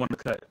dude doesn't want to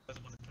cut.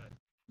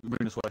 Bring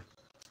this way.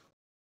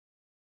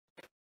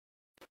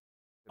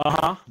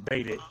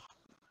 Bait it.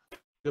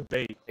 Good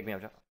bait. take me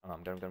up, Jeff. Oh,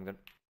 I'm good.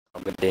 Oh,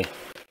 good D.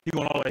 He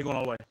going all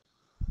the way.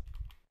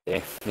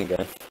 Yeah, you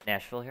good.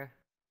 Nashville here.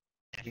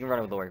 You can run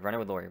it with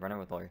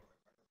Lori.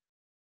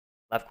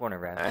 Left corner,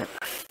 Rad. Alright.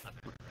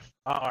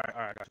 All right.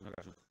 I got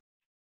you.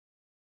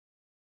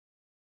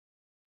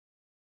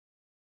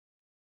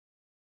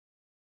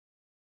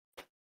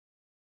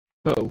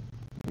 Oh.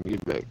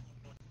 Get back.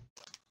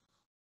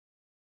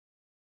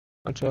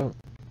 Watch out.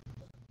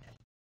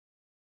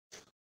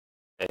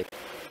 Hey.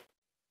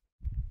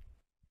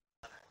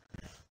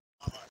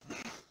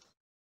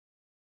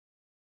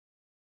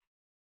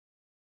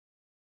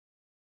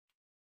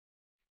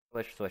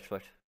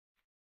 Switch.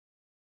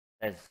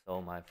 That is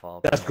so my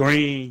fault. That's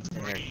green.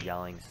 And they're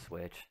yelling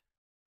switch.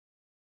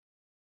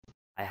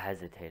 I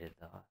hesitated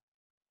though.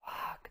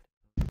 Fuck.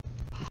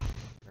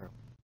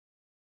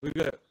 We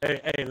good.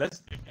 Hey,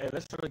 let's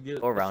try to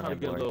get. Go around let's him, try to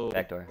get a Lori. little.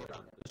 Back door.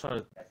 Let's try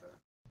to.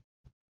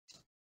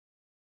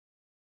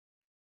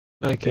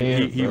 I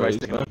can't. He bro. right He's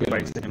sticking him. fucking-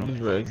 Right sticking him.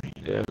 He's right.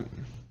 Yeah.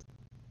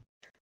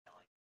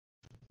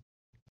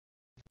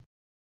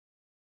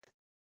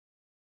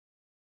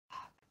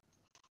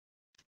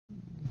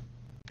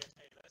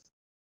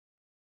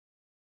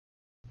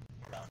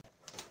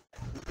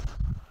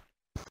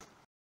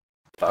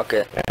 Fuck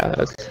it. Yeah,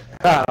 that's.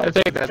 I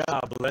think that.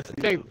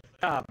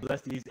 God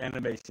bless these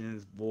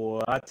animations,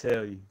 boy. I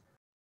tell you.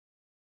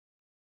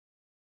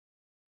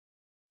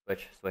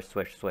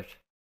 Switch.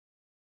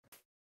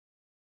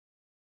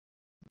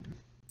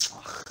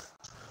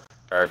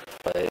 Hard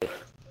play.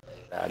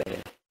 Out of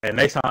here. Hey,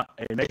 next time.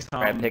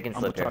 Grab pick and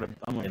I'm slip gonna try here. to.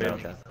 I'm gonna Middle,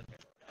 bail. Jeff.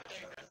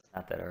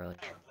 Not that early.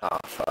 Oh,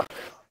 fuck.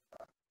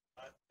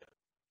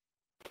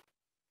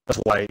 That's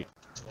white.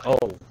 Oh.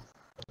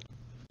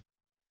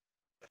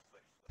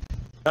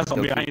 That's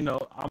on me. I ain't know.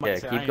 I might Yeah,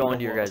 say keep I ain't going know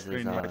to your what guys'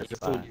 screen right there.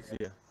 spots.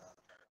 Yeah.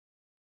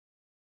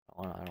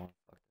 I don't wanna fuck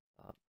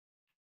this up.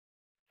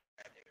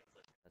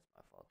 That's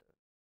my fault,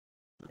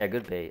 dude. Yeah,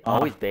 good bait.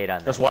 Always bait on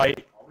that. That's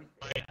white.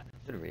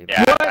 Good read.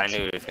 Yeah, What? I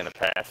knew he was gonna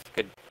pass.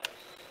 Good.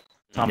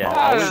 Talking Yeah,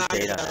 about, always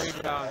stayed on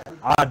that.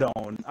 I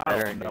don't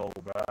Better know,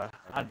 bro.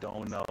 I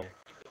don't know.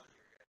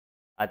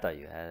 I thought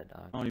you had it,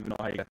 dog. I don't even know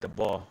how you got the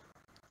ball.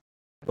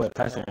 But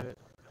pass on.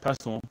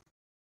 Pass on.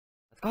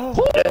 Let's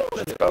go. Yeah,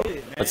 let's go.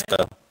 Let's go.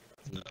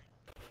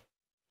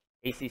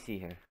 ACC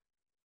here.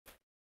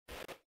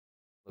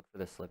 Look for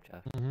the slip,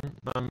 Jeff.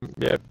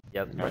 Yep.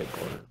 Yep. Right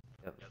corner.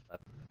 Yep.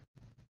 Left.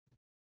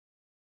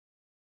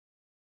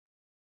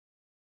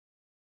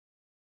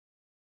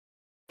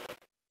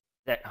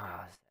 That.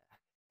 Oh,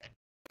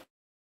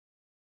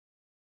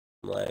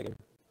 I'm lagging.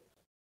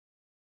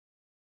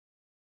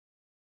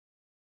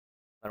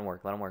 let him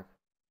work. Let him work.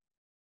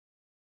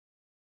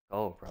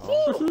 Go,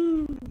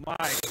 bro. My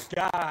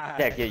God.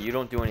 Zach, yeah, you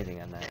don't do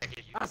anything on that.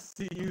 I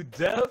see you,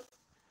 Jeff.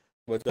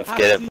 What's up? I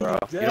Get see it, bro.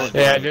 You don't do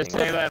Yeah, anything just on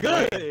say that.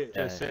 that. Good.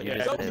 Yeah, Just say, you yeah,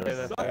 just Show say me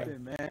that. that.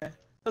 something, man.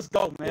 Let's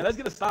go, man. Let's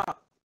get a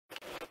stop.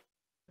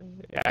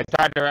 Yeah, I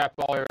tried to wrap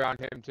all around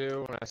him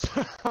too when I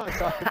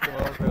saw him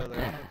over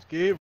there. Let's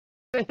keep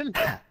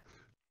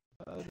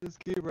just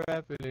keep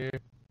rapping here.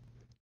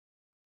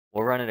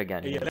 We'll run it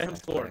again. Yeah, let him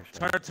score.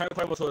 Turn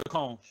Quavo to a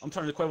cone. I'm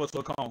turning Quavo to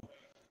a cone.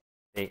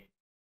 Hey,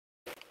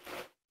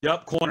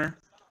 Yup, corner.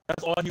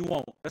 That's all he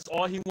want. That's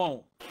all he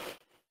want.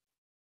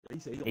 He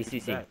said he gonna push it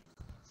ACC. back.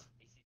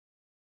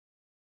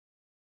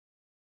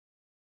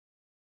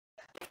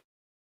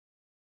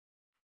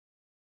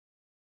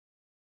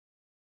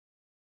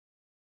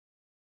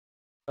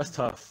 That's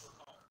tough.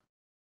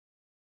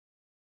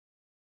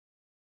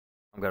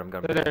 I'm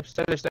good.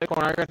 Stay there, stay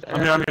corner. I got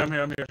I'm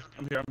here. I'm here.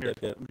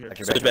 Yep. Got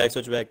your Switch back,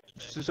 switch back.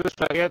 Switch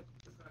back, yep.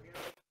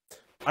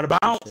 Out of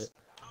bounds.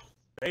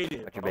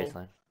 Faded. Got your bro.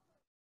 baseline.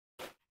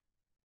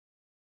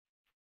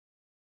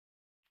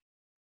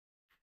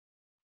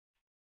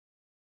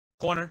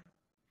 Corner.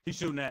 He's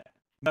shooting that.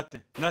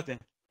 Nothing. Right.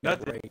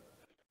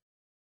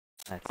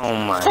 Nice. Oh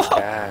my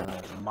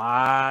God.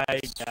 My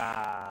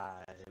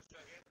God.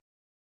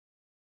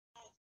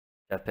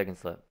 Jeff, pick and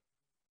slip.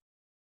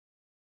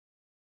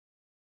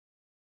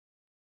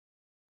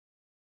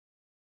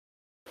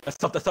 That's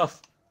tough. That's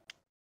tough.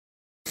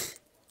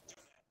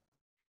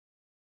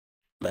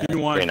 Back. Give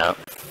me one. Green up.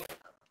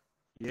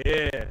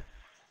 Yeah.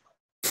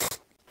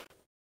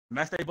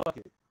 Match day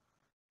bucket.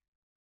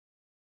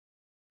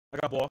 I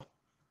got ball.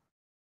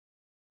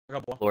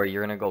 Lori,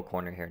 you're gonna go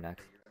corner here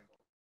next.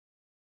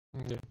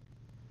 Yeah.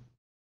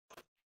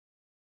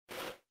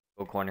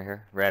 Go corner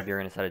here. Rab, you're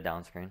gonna set a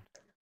down screen.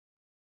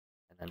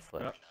 And then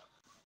slip. Yep.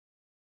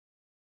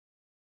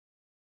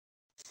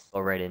 Go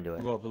right into it.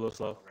 We'll go up a little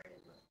slow.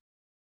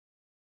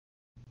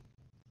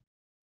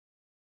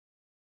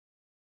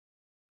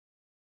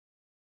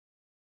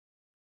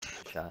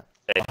 Good shot.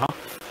 Hey. Are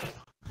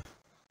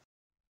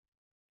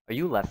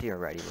you lefty or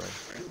righty, Lori?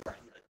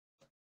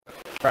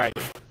 Right.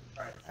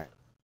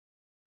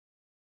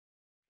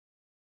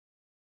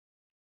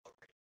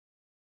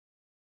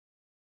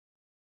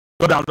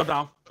 Go down.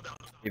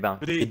 Rebound.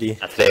 Good D. D.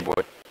 That's their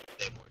board.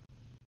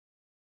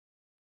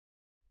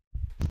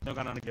 Don't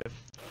got nothing to give.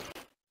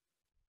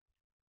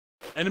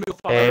 Enemy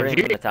will Hey, follow. Notre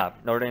Dame from the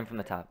top. Notre Dame from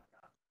the top.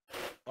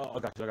 Oh, I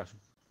got you.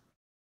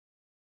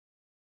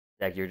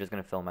 Zach, you're just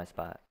gonna fill my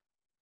spot.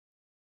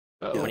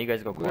 Oh, When you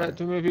guys go we corner. got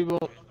too many people.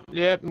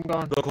 Yep, I'm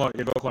gone. Go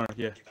corner.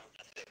 Yeah.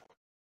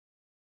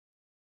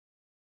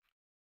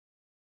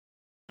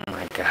 Oh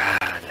my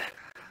God.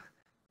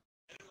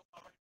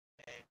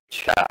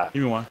 Shot.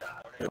 Give me one.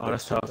 Oh,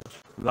 that's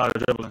tough. A lot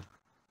of dribbling.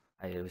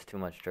 It was too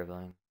much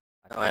dribbling.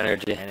 I No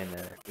energy. can't in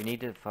there. We need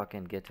to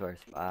fucking get to our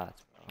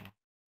spots, bro.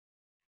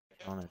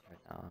 Killing us right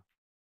now.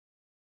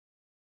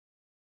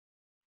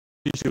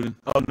 He's shooting.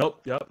 Oh,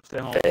 nope. Yep. Stay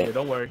home. Okay. Yeah,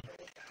 don't worry.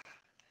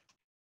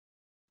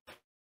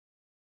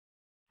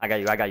 I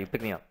got you.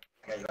 Pick me up.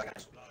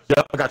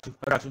 Yep, I got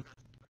you.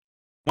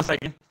 1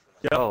 second.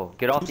 Yep. Oh,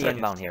 get off 2 the seconds.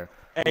 inbound here.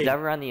 Hey, Who's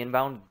ever on the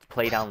inbound,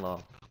 play down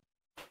low.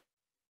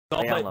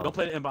 don't down low.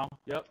 play the inbound.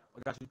 Yep, I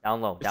got you.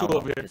 Down low. It's Down two low.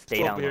 over here. Just stay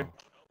It's two down over here. low.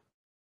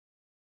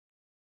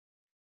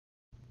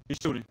 He's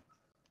shooting.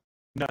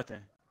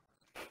 Nothing.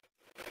 Yeah,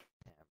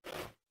 bro.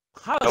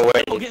 How No is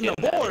way he he's getting the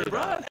getting that board, bro?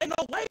 rebound. Ain't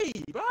no way,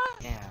 bro.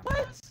 Damn.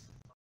 What?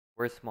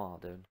 We're small,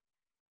 dude.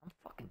 I'm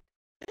fucking.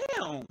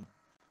 Damn.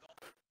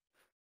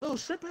 Little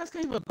strip ass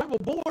can't even grab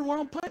a board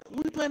when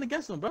we playing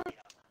against him, bro.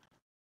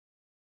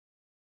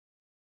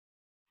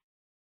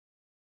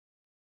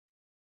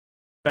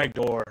 Back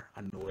door.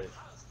 I knew it.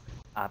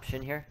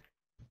 Option here.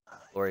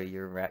 Lori,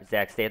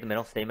 Zach, stay at the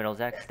middle. Stay middle,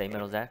 Zach. Stay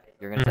middle, Zach.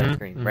 You're gonna set a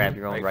screen. Grab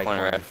your own right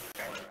corner.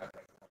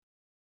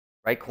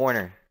 Right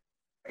corner.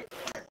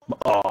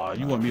 Oh,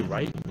 you want me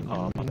right?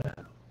 Oh, my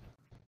bad.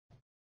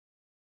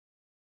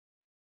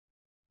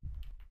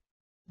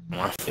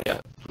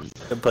 Yeah.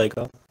 Good play,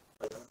 call.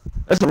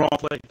 That's the wrong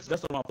play.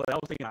 I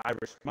was thinking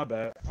Irish. My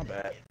bad.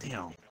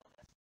 Damn.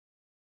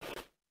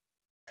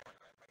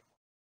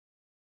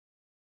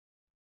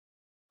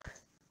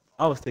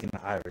 I was thinking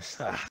Irish.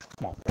 Ah,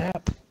 come on,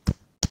 Pap.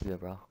 Yeah,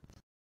 bro.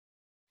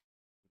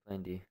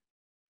 Playing D.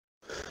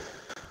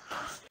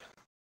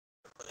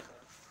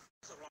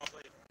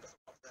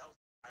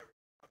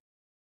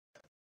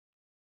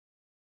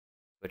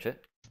 Switch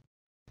it.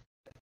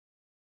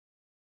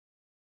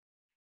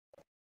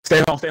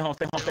 Stay home, stay home,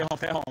 stay home, stay home,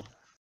 stay home.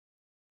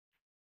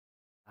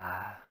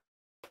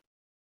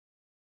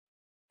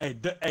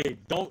 Hey,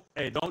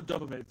 don't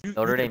jump him. If you,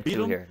 Notre you Dame beat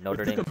 2 him, here.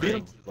 Notre if you Dame can beat 2.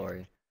 him,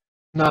 Glory.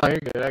 No, you're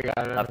good. I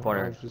got it. Left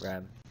corner, Just...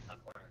 grab.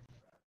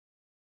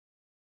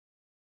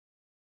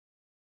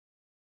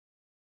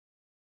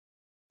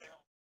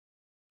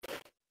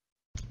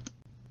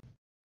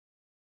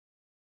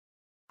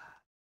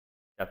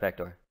 Got back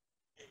door.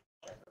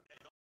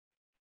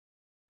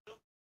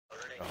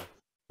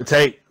 the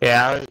tape.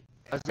 Yeah,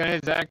 I was gonna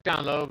hit Zach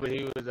down low, but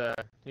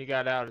he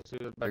got out as soon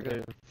as I hit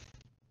him.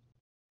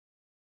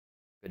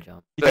 Good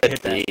jump. Good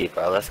D,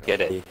 bro. Let's get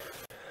it.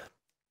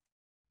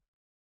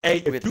 Hey,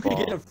 if With you can ball.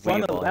 get in front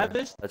We of get ball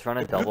Lavish, Let's run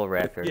a double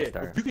wrap here to yeah,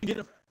 start. if you can get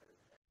him,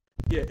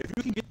 yeah, if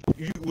you can get,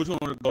 you was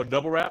gonna go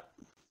double wrap.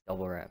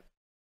 Double wrap.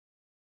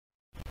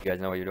 You guys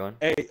know what you're doing?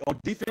 Hey, on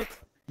defense,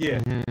 yeah.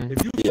 Mm-hmm.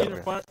 If you can get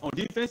in front on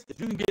defense, if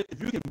you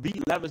can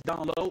beat Lavish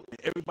down low and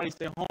everybody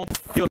stay home,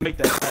 he'll make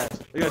that pass.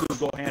 All you gotta do is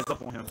go hands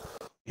up on him.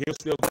 He'll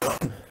still go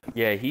up.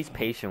 Yeah, he's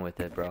patient with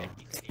it, bro.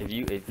 If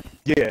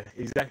Yeah,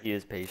 exactly. he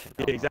is patient.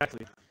 Yeah,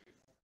 exactly.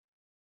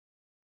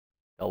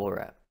 Double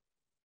wrap.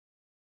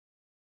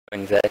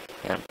 Zach.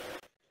 Yeah.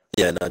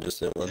 Yeah, no, I just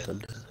didn't want them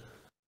to.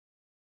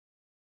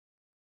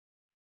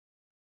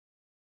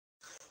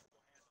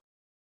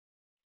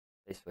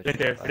 They switch. It ain't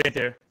there. It ain't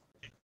there.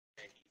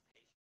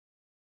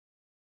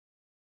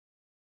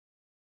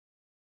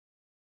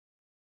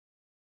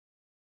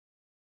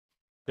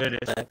 There it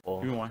is.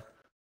 Ball. You won.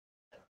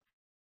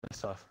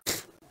 That's tough.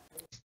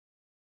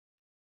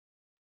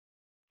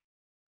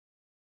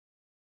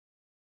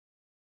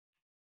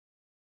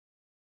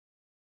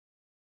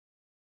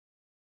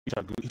 He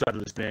tried to do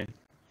this thing.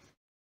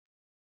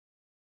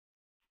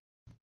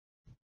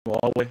 Go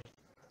all the way.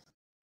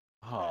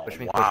 Oh, Push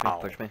me, wow.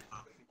 push me, push me.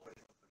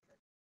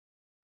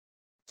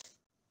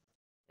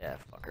 Yeah,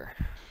 fucker.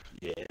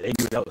 Yeah, they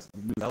knew that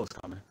was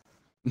coming.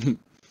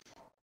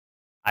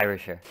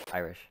 Irish here.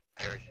 Irish.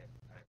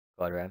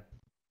 Go ahead, Rab.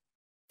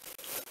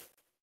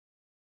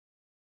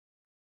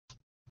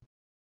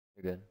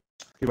 You're good.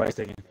 He right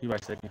second. He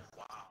right second.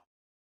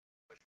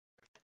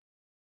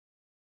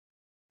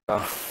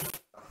 Oh.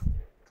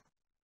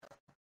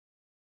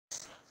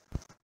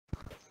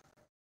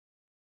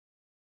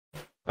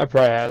 I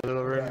probably had a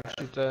little room to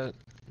shoot that.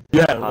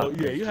 Yeah, well,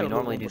 yeah, you had we a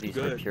normally little do these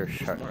good.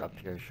 for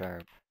pure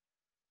sharp.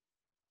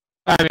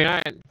 I mean,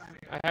 I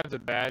have the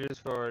badges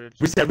for it.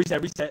 Reset.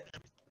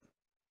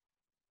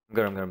 I'm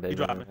gonna You baby.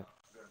 dropping.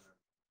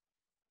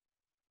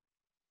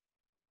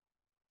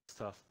 It's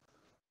tough.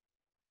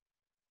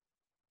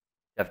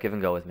 Jeff, give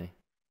and go with me.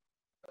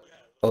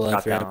 Hold on,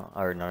 Drop Fran. down.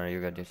 Or no,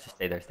 you're good. Just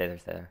stay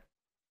there.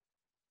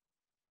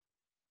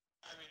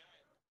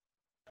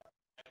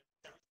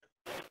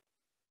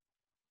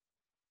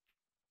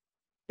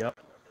 Yep.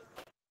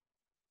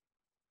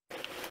 Good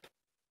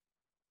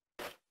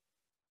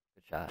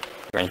shot.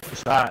 Great. Good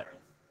shot.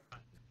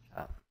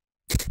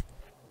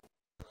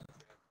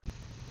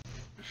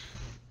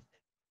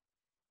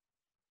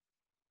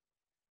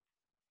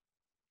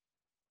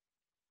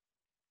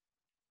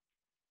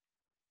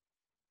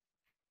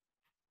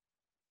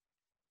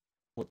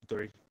 What,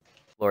 3?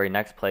 Lori,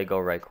 next play, go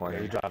right Yeah,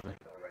 corner. you dropping.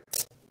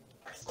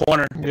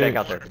 Corner. Get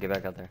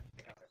back out there.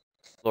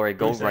 Lori,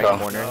 go right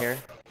corner here.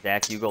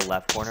 Zach, you go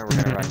left corner.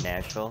 We're gonna run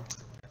Nashville,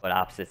 but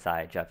opposite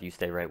side. Jeff, you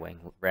stay right wing.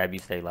 Rab, you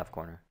stay left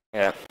corner.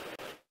 Yeah.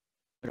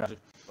 I got you.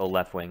 Go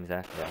left wing,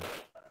 Zach. Yeah.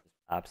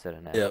 Opposite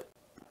of Nash. Yep.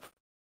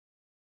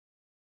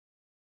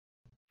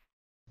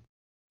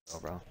 Go,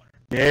 bro.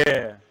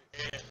 Yeah.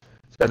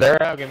 So they're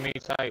hugging me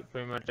tight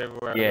pretty much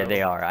everywhere. Yeah,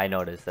 they are. I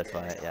noticed. That's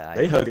why. Yeah.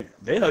 They hugging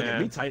Yeah.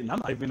 me tight, and I'm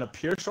not even a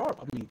pure sharp.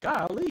 I mean,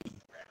 golly.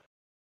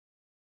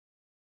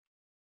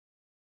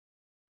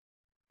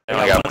 They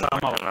only got one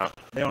one timeout. timeout.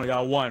 They only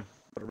got one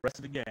for the rest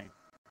of the game.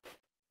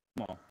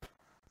 Come on.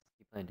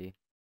 Keep playing D.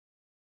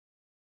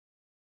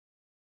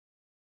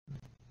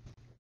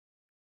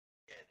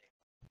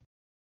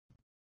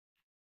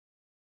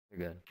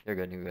 You're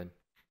good.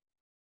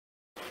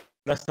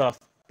 That's tough.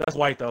 That's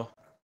white though.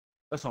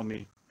 That's on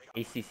me.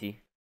 ACC.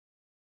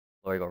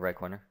 Lori, go right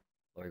corner.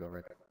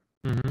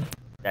 Mm-hmm.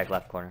 Zach,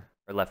 left corner.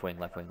 Or left wing.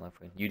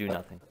 You do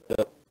nothing.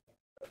 Yep.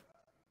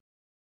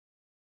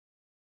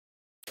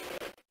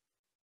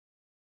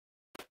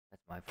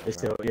 That's my fault. They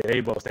still, yeah, they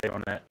both stay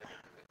on that.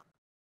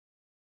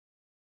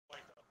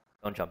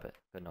 Don't jump it.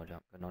 Good no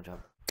jump.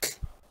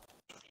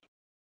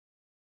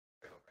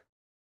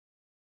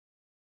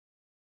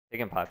 Take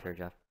and pop here,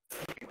 Jeff.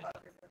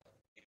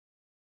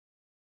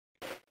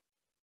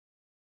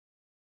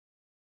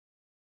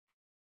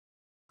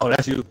 Oh,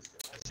 that's you.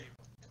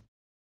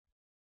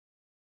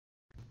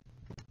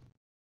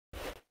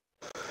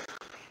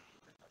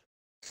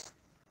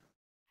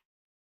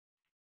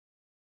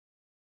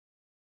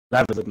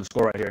 Lavish looking to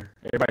score right here.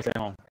 Everybody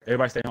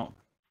stay home.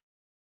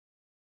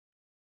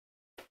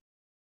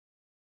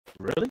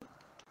 Really?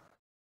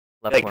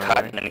 Left They corner, cut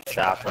Lori. and then he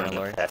stopped Corner, and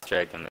Lori. test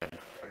drag him in.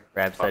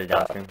 Grab, set it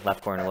down screen.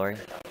 Left corner, Lori.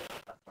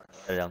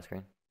 Set it down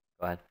screen.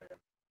 Go ahead.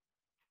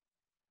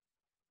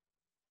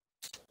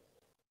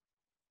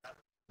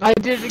 I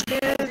did it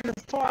again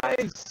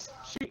twice.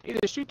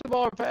 Either shoot the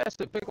ball or pass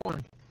it. Pick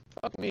one.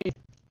 Fuck me.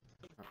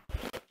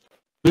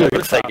 It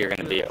looks like you're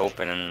gonna be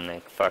open and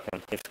like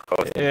fucking it's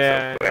close.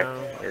 Yeah, so I quick.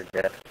 know. You're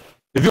good.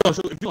 If you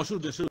gonna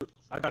shoot, just shoot.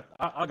 I got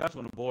you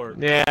on the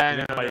board. Yeah, I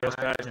know. Anybody else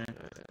catching?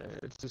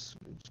 It's just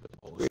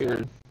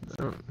weird.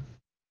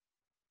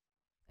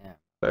 Yeah.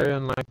 Very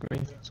unlike me.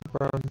 It's a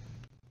problem.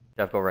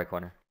 Jeff, go right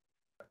corner.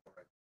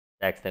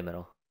 Zach, stay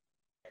middle.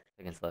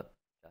 Pick and slip.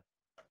 Jeff.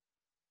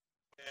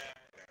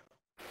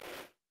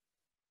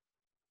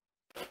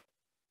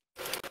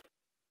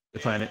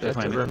 They're playing it. They're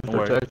That's a playing rim it. Don't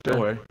worry. protector. Don't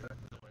worry.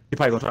 He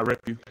probably gonna try to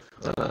rip you.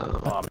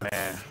 Oh Oh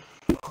man.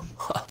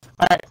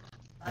 Alright.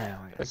 Yeah,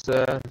 It's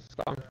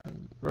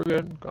we're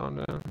good. Calm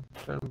down.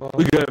 Turn the ball.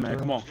 We good, man.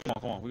 Come on.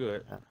 We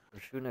good. we're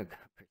shooting a good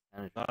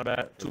percentage. Not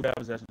bad. 2 bad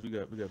possessions. We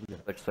good.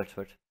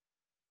 Switch.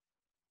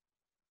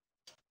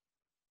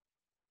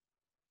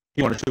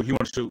 He wanna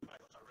shoot.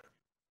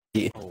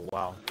 Yeah. Oh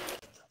wow.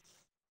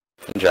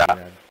 Drop.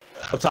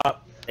 Up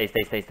top. Stay.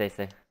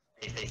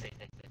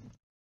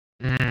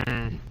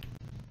 Mm.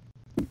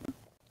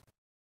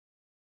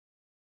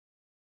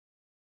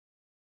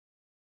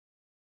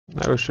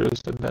 I should have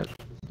said that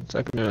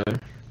second there.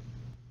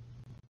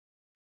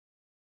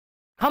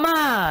 Come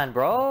on,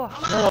 bro.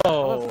 How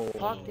No. the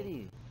fuck did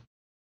he?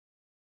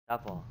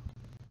 Stop ball.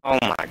 Oh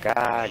my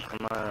god,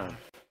 come on.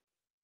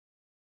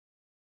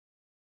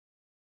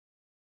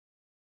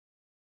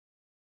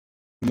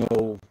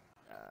 No.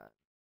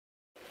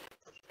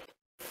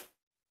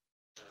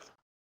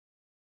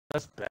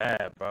 That's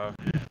bad, bro.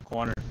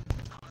 Corner.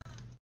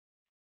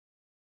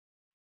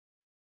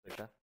 Switch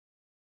up.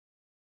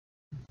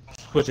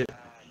 Push it.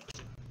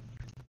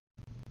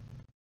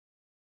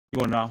 You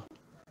want now?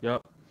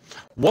 Yep.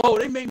 Whoa,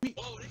 they made me.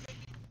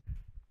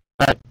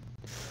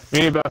 We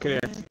need a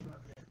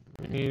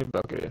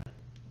bucket here.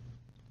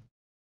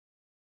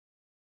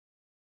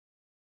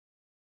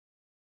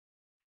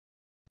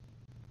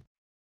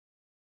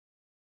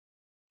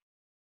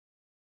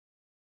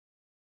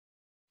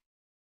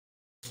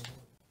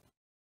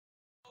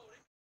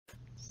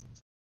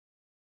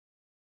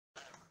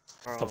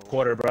 Bro, Tough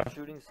quarter, bro.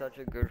 shooting such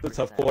a good It's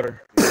a tough percentage.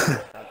 quarter. Dude,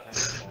 stop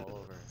turning the ball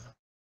over.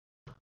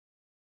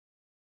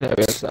 Yeah, we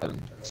got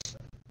 7.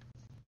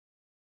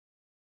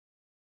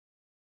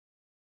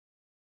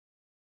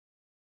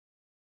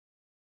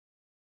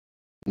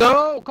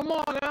 No, come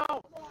on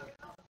now.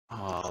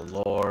 Oh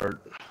Lord.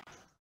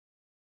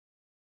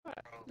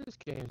 This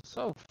game's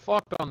so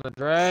fucked on the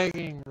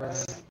dragging, bro.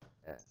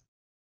 Yeah.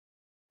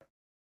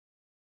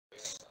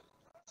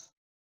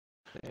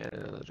 And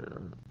another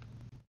turn.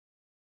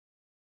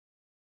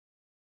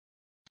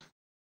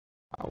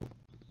 Wow.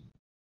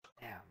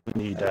 Damn.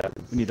 We need that.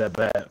 We need that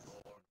bad.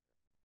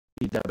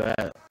 Need that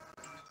bad.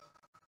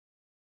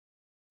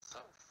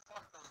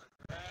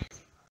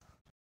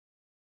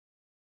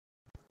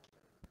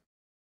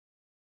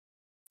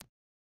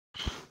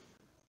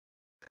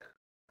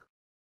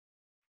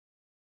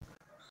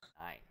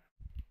 Nice.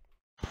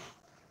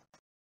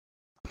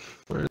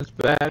 When it's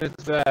bad,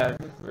 it's bad.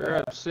 We're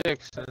up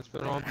 6, and it's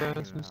been all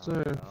bad since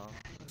there. Bro.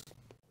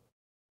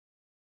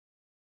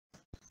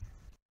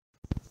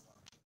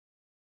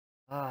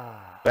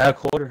 Ah. Bad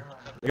quarter.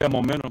 They got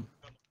momentum.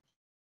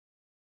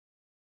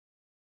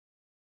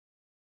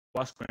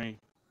 Watch screen.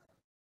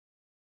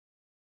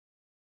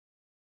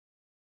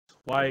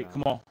 White,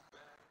 come on.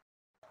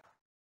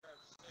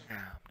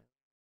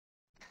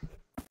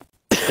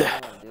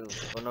 Dude,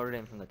 go Notre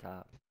Dame from the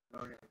top.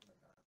 Okay.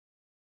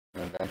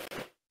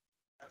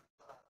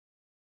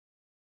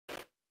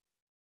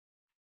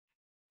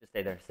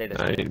 Just stay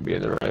there. I need to be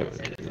in the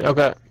right.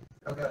 Okay.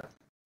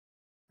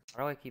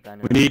 How do I keep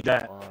ending? We need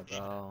that. Oh,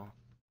 bro.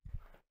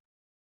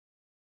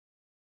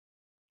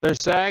 They're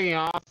sagging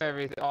off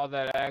all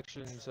that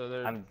action, so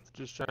they're I'm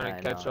just trying to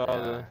I catch know, all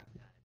yeah.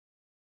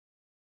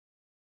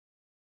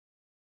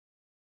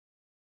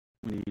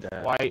 We need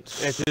that. White.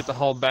 It's just a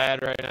whole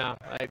bad right now.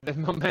 Like the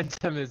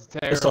momentum is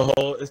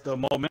terrible. It's the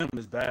momentum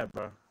is bad,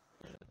 bro.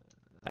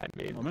 I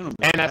mean, Momentum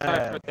is and that's my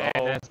bad, first. bro.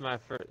 And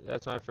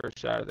that's my first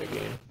shot of the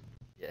game.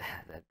 Yeah,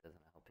 that doesn't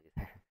help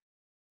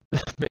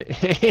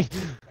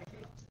either.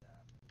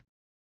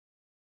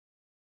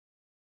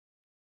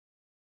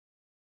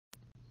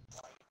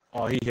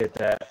 Oh, he hit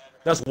that.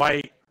 That's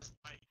White.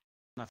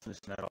 Not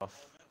finishing that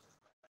off.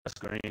 That's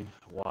green.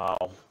 Wow.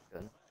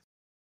 Good.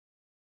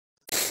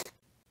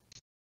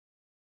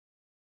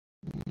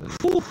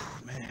 Whew,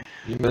 man.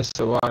 You missed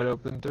a wide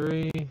open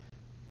 3.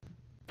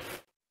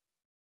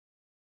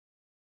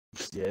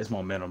 Yeah, it's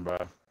momentum, bro.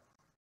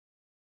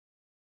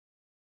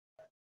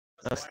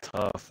 That's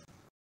tough.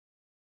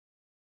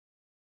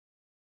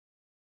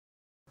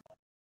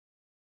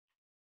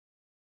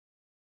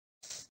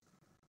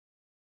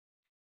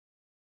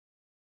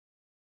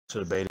 Should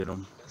have baited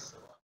him.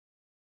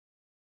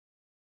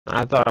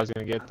 I thought I was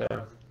gonna get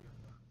there.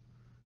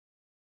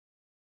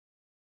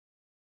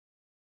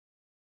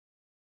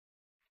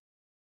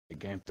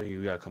 Game 3,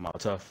 we gotta come out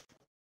tough.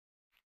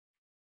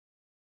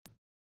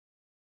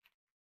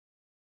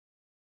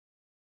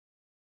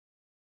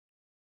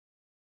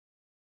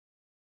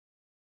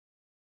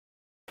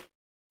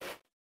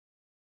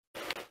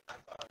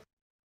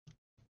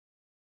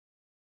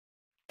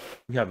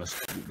 We haven't.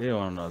 They're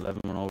on an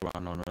 11-0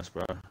 run on us,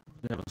 bro.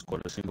 We haven't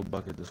scored a single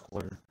bucket this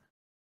quarter.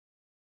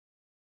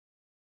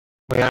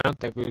 Wait, I don't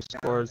think we've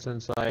scored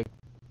since like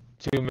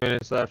 2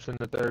 minutes left in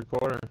the third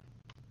quarter.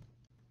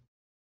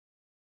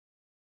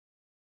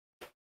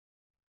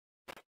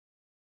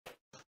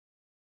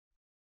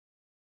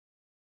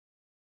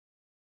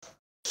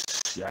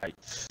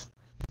 Yikes.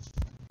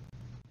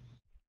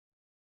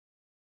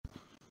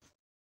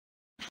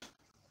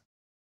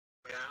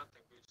 Yeah, I don't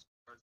think we've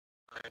scored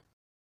like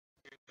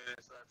 2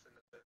 minutes left in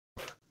the third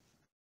quarter.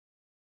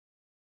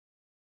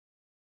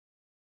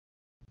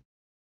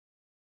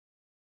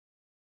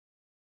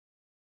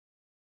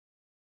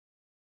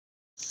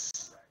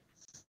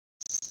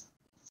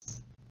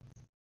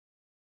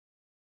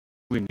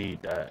 We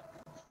need that.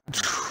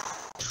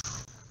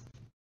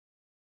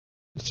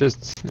 It's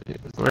just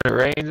when it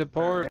rains, it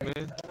pours,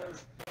 man.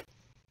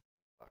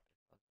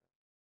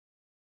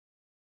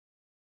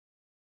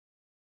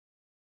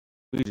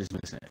 We just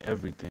missing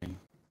everything.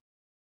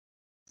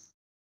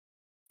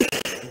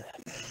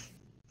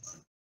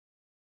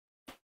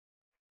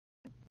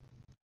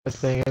 The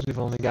thing is, we've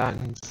only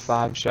gotten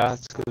 5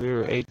 shots because we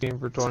were 18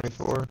 for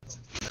 24.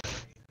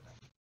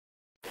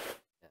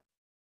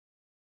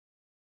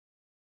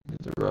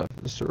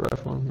 It's a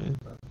rough one, man.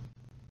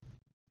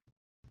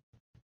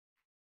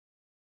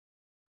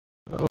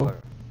 Oh.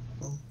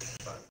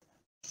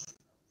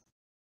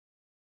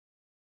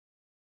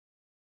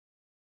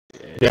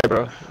 Yeah,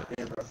 bro.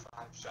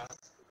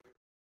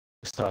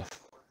 It's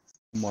tough.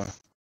 More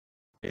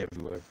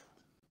everywhere.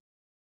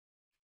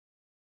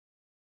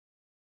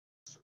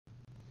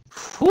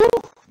 Whew,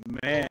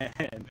 man.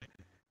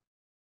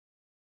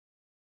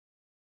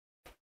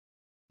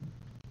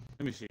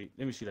 Let me see.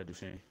 Let me see that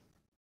Duchesne.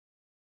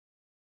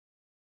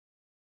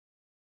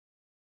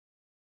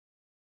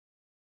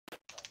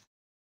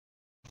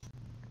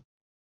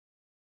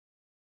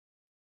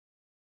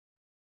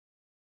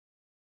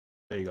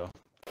 There you go.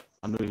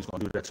 I knew he was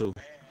gonna do that too.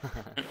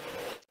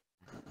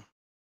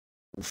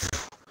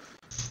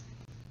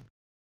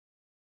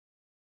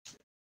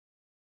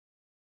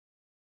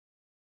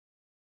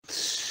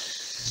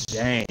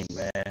 Dang,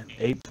 man.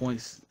 8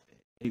 points.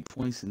 8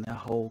 points in that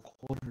whole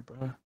quarter,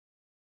 bro.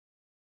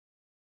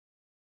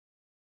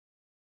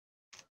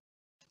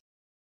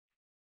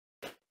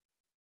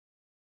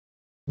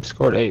 We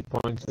scored 8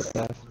 points at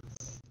that.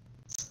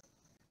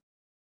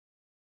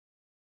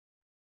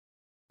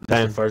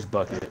 That's the first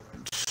bucket.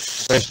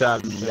 First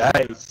shot.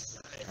 Yikes.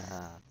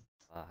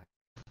 Fuck.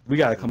 We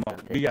gotta come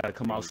out. We gotta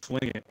come out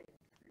swinging.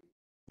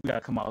 We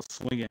gotta come out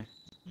swinging.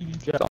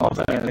 It's all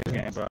bad. In this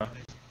game, bro.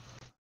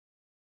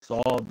 It's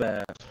all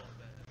bad.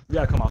 We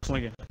gotta come out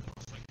swinging.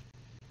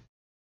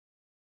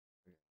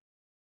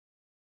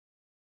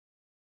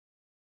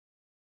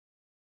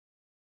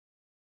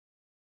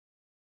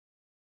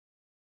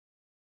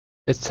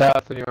 It's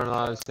tough when you run a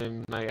lot of the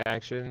same like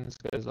actions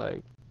because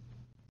like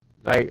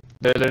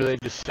they're literally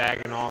just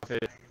stacking off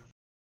it.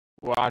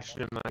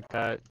 Watching my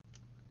cut.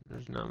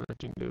 There's not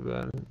much you can do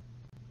about it.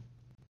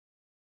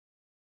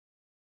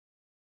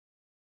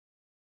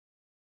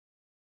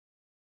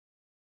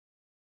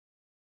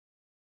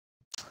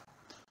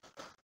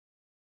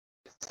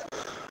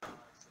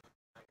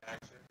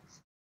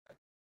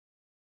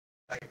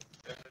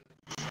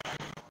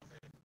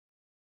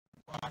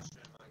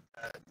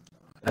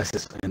 That's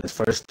just in his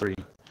first 3.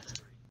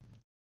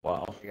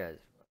 Wow. You guys.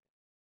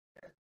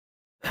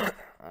 I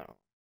don't.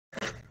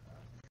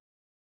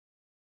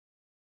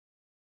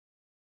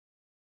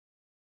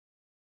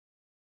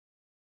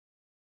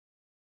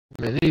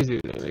 Man, these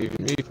dudes ain't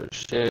leaving me for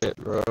shit,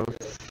 bro.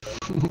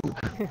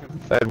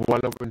 Had one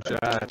open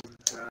shot.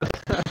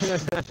 I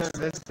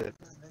missed it.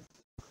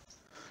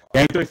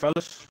 Game 3,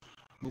 fellas.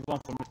 Move on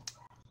from it.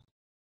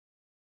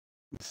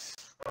 It's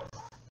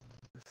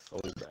so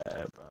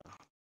bad, bro.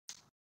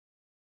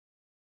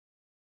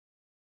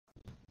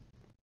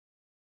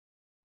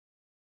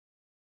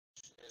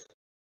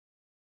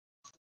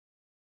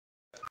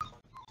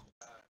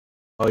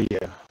 Oh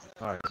yeah.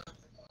 All right.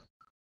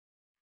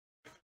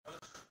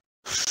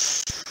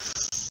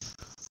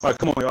 All right,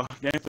 come on, y'all.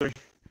 Game 3.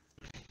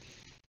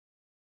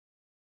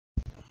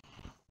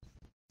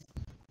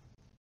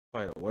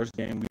 Probably the worst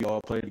game we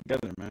all played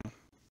together, man.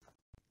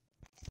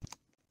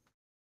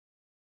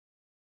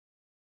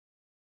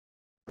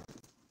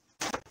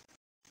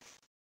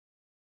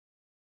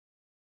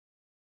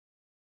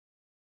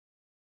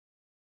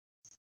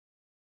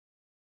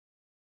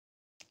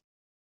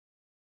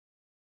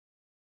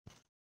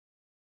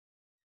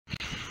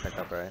 Back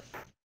up, right?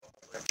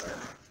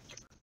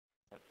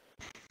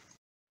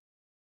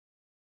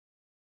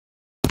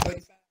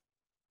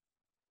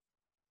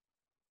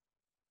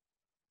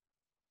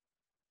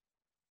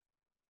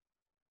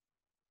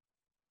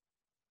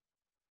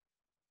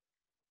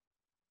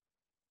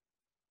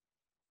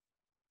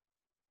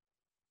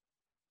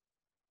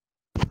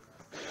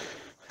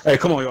 Hey,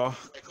 come on, y'all.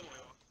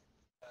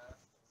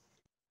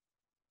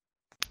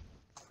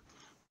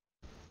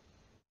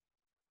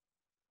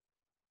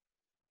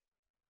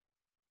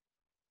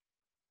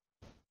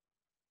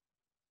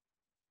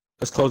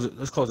 Let's close it.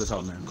 Let's close this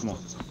out, man. Come on.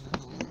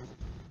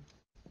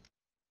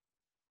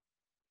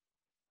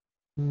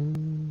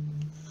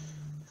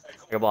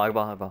 Air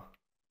ball.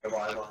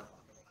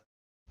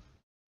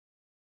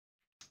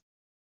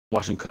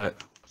 Watching cut.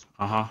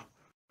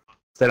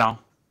 Stay down.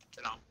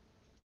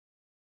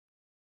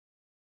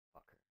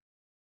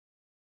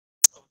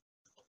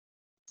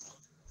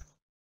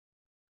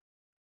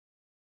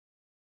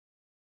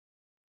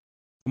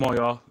 Come on,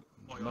 y'all.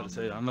 I'm about to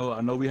say, I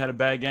know we had a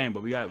bad game,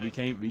 but we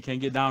can't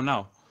get down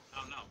now.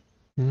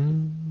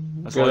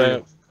 That's all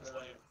it is.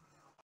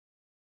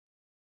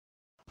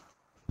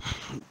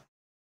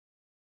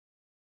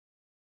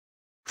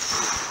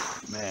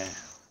 Man.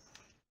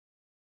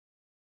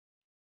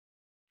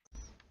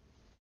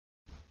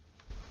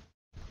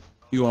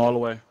 You going all the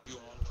way. I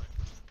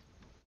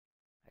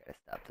gotta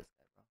stop this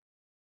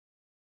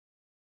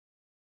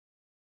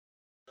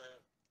guy, bro.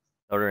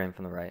 Notre in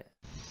from the right.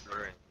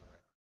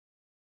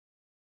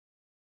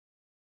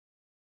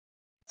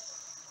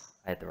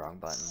 I hit the wrong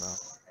button, bro.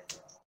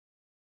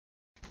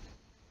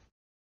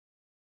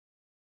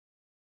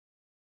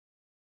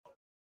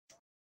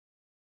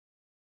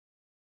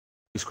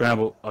 You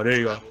scrambled. Oh, there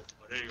you go.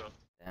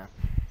 Yeah.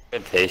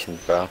 Good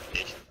patience, bro.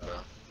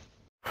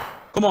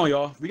 Come on,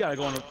 y'all. We gotta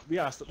go on. We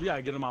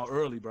gotta get them out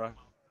early, bro.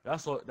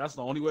 That's the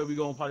only way we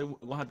probably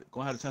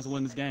gonna have a chance to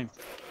win this game.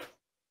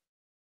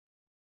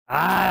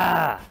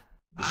 Ah!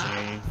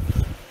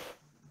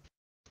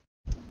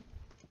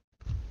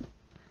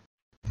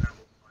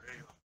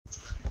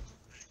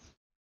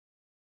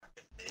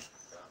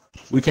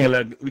 We can't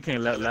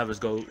let Levis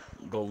go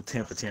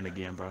 10 for 10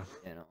 again, bro.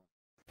 You know.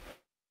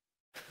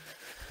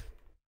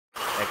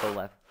 Yeah, go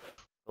left.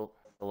 Go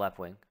left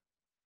wing.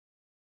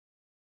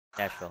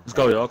 Nashville. Let's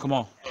go, y'all. Come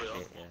on. Yeah.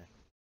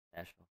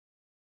 Nashville.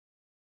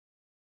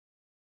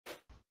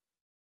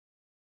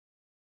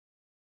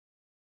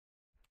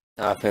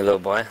 Off me, little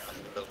boy.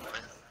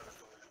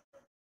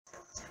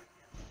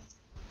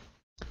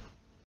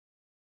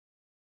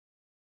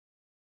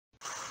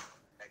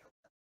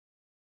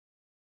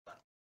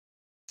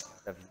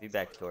 Be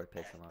back door,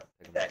 pick him up.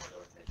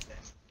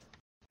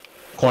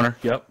 Corner.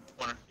 Yep.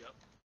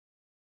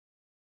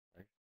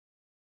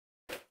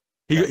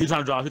 He's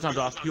trying to drop. He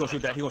gonna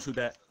shoot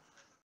that.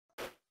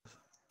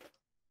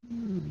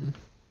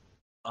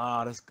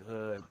 Ah, that's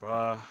good,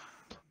 bro.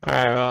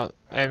 Alright, well,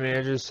 I mean,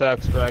 it just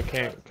sucks, but I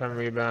can't come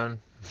rebound.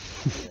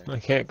 I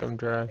can't come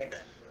try.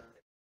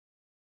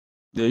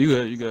 Yeah,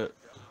 you good.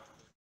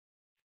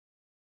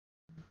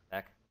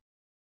 Back.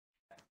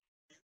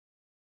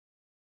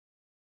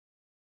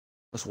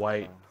 That's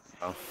white.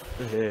 Oh.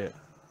 Good hit.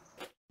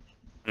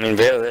 I mean,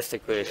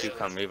 realistically, if you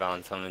come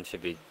rebound, someone's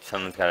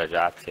got to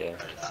drop to you.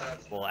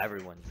 Well,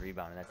 everyone's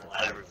rebounding. That's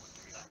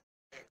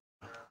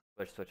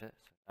it. Switch it.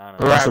 I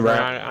don't know. That's a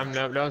Right,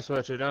 wrap. don't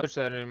switch it. Don't switch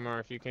that anymore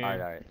if you can.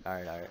 Alright.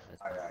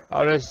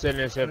 I'll just sit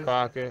in his hip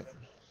pocket.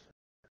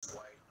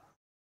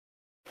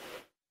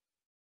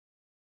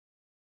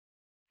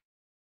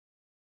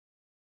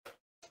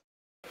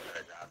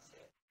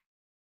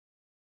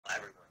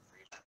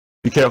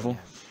 Be careful.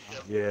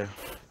 Yeah.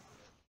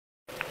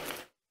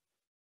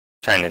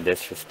 Trying to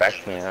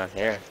disrespect me out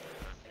here.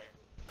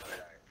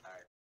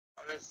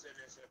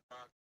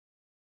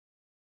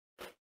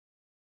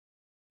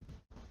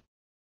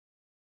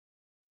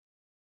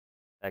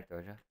 Back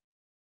door, Jeff.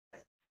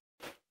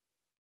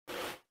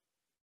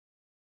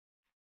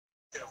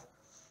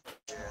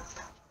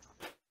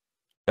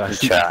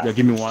 Yeah,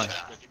 give me one.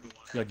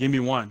 Yeah, give me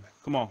one.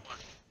 Come on.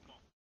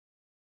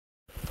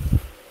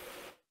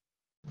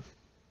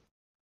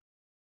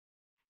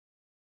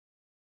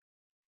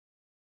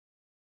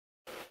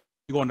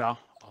 You going down?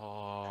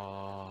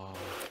 Oh.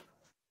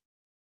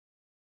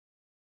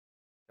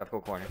 Go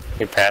corner.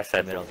 He passed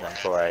that Middle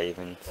before I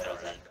even.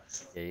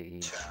 Yeah,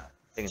 he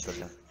taking switch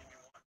him.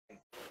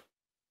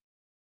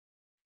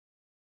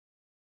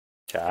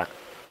 Shot.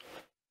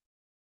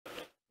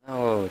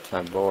 Oh, it's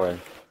my board.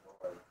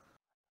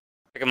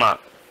 Pick him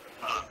up.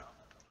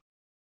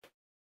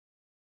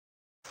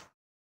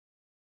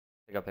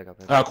 Pick up. I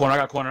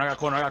got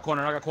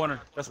corner.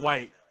 That's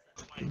white.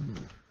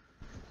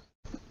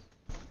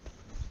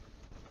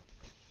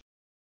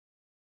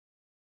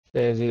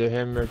 It's either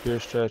him or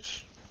pure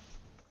stretch.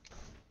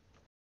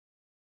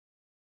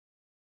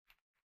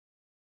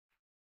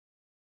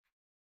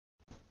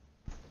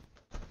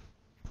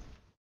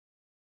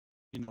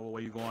 You know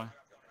where you going.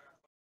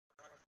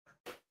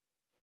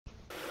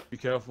 Be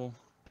careful.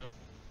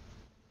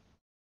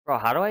 Bro,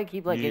 how do I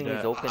keep like Need getting that.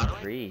 these open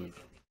threes?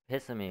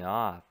 Pissing me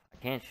off. I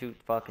can't shoot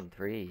fucking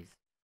threes.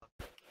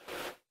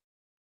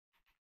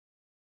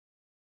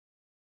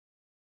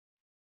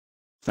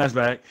 Snatch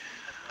back.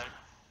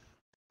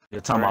 Yeah,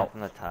 time Right out.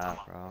 from the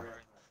top, bro.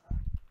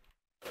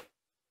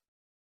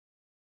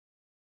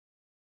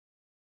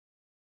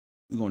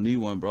 You're gonna need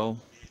one, bro.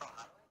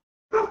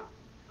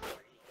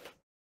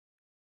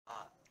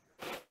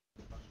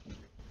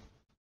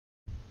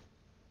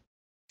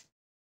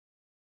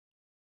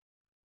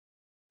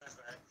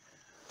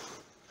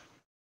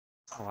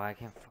 Oh, I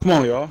can't. Come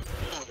on, y'all.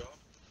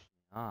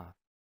 Ah.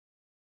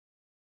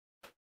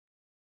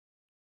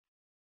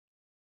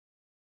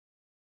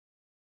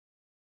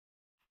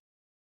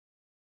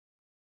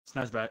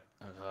 Snatch back.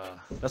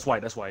 That's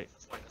white. That's white.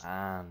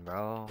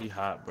 Bro. He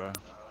hot, bro.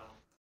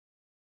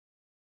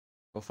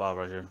 Go foul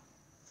right here.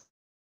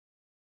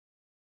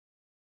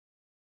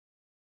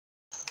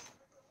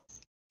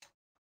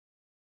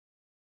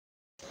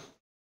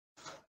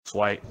 It's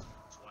white.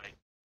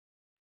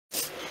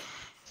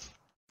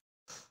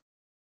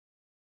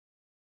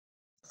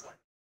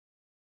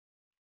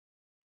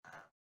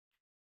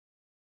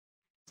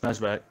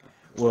 Snatch back.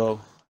 Well,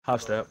 hop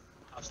step.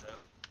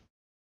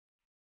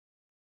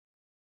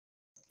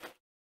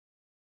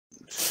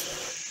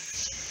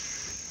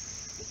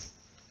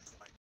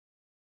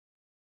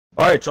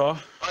 All right, y'all.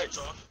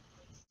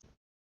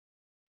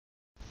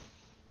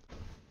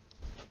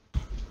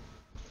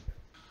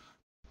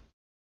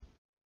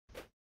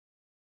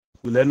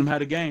 We letting them have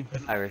the game.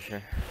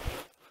 Irisher.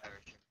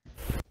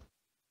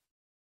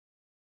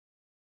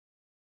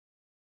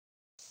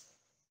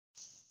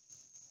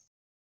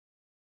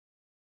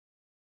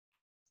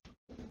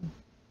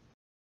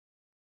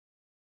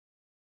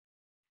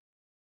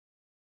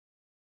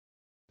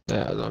 Yeah,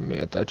 that was on me.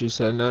 I thought you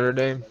said Notre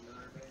Dame.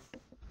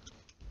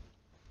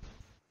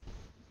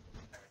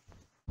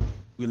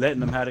 We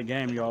letting them have the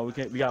game, y'all. We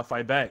gotta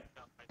fight back.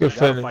 Good We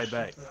gotta finish. fight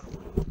back.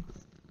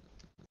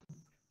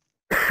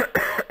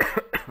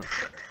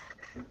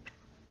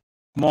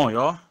 Come on,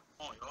 y'all.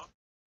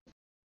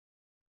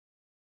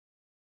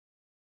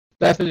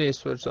 Definitely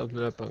switch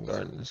something up on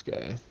guarding this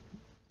guy.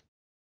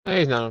 Hey,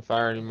 he's not on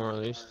fire anymore, at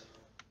least.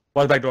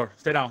 Watch back door.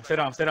 Stay down. Stay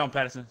down. Stay down,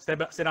 Patterson. Stay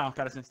down,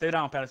 Patterson. Stay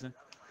down, Patterson.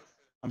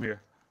 I'm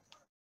here.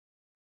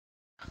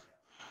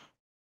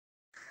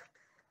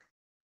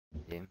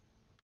 Game.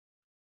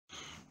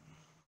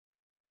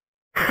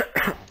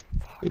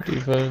 Good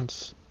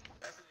defense.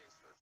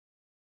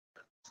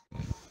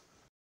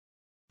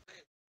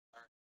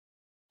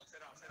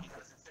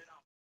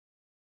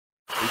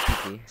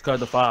 ATP. Let's cut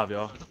the 5,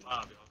 y'all.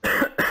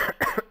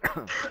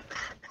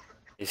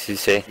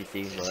 ACC.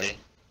 ATP, Lloyd.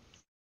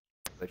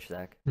 Butch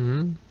Zach.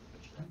 Mm-hmm.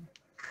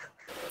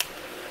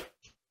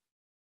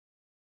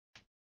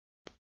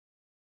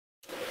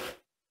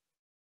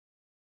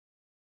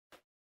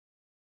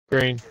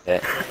 Green. Yeah.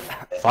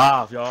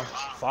 5, y'all.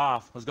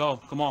 5. Let's go.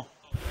 Come on.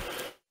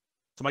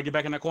 Somebody get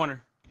back in that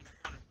corner.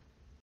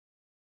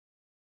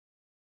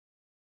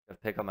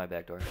 Pick up my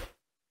back door.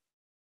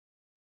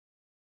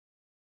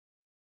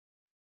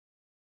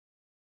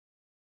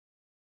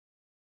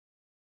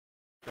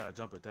 Gotta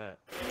jump at that.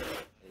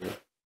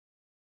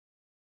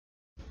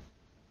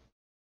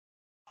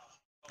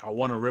 I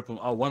want to rip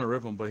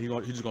him. But he's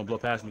just gonna blow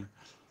past me.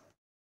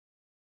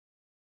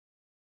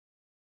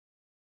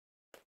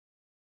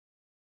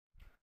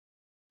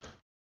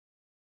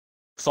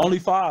 It's only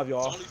 5,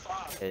 y'all.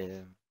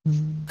 Yeah.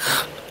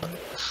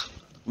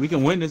 We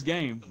can win this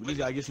game. We just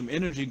gotta get some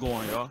energy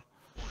going, y'all.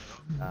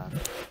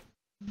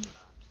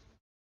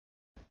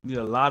 We need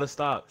a lot of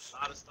stops.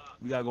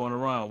 We gotta go on a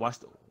run. Watch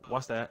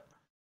that.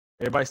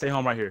 Everybody stay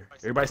home right here.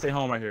 Everybody stay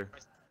home right here.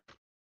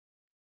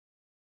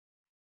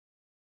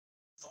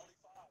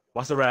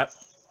 Watch the wrap.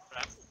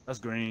 That's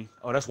green.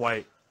 Oh, that's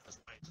white.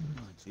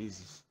 Oh,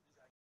 Jesus.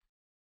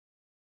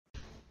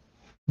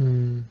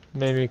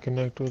 Maybe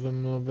connect with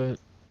him a little bit.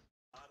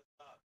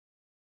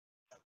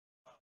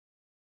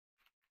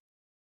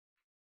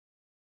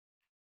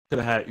 You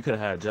could have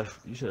had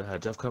Jeff. You should have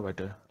had Jeff cut right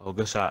there. Oh,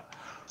 good shot.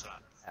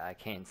 I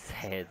can't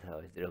say it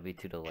though. It'll be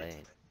too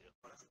delayed.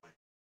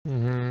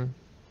 Mm-hmm.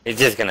 He's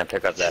just gonna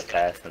pick up that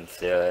pass and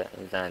steal it.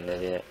 He's not an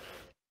idiot.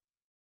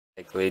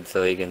 Take lead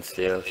so he can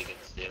steal.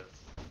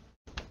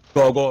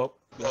 Go up.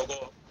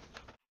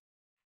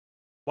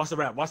 Watch the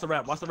wrap. Yeah.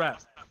 What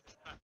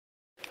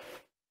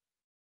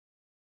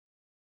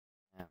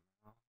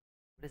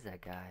is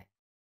that guy?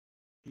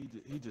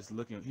 He just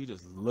looking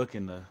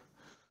to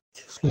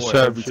score Sharp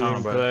every time,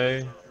 shooting bro.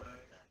 play.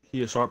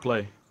 He a sharp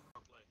play.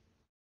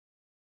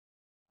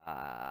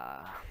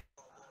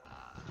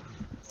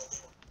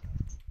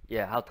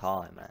 Yeah, how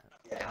tall am I?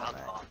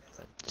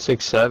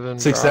 6'7".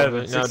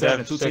 6'7", No,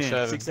 6'7", 210,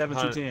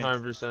 6'7", 210.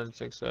 100%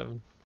 6'7". I was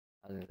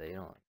gonna say, you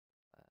don't like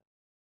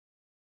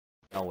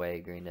no way,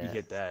 Green You Dad.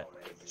 get that.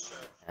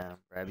 Yeah,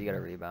 Brad, you got a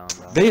rebound,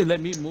 bro. They didn't let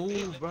me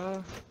move,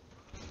 bro.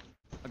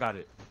 I got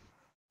it.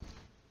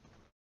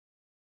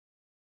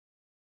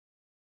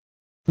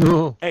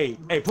 No. Hey,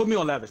 put me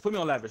on lavish.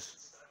 Alright.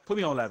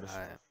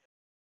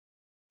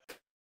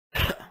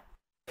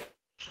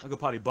 I could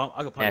probably bump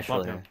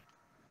Naturally. him.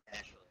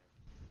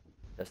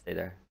 Just stay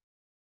there.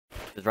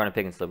 Just run a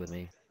pick and slip with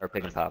me. Or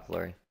pick and pop,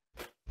 Lori.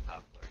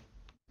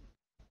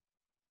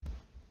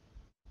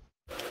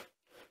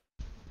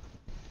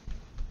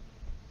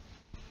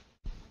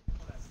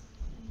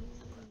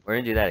 We're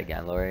gonna do that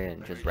again, Lori,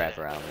 and just wrap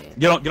around me.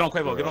 Get on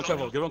Quavo.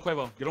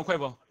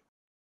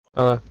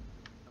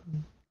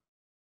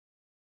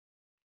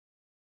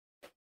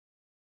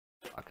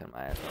 Fucking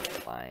my ass went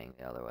flying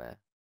the other way.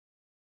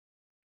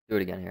 Do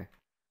it again here.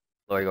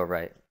 Lori, go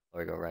right.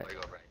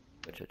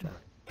 Good shit, John.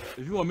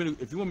 If you want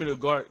me to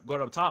guard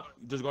up top,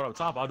 just guard up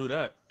top. I'll do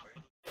that.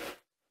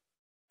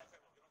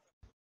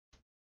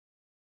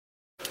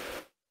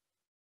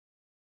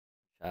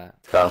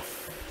 Let's go.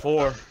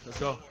 4. Let's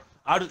go.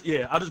 I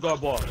just guard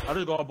ball.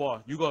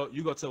 You go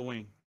to the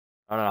wing.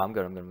 Oh, no, I'm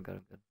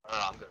good.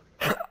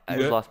 I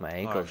just lost my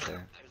ankles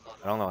there.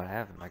 I don't know what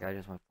happened. My guy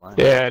just went flying.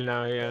 Yeah,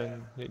 no, yeah.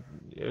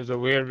 It was a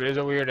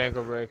weird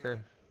ankle breaker.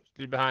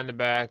 He's behind the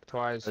back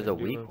twice. It was a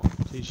weak one.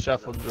 He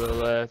shuffled to the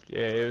left. Yeah,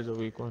 it was a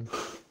weak one.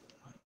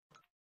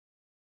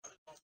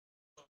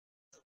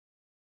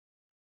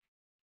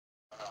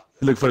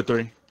 Look for the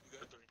 3.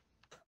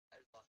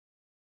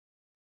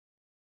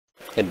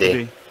 Good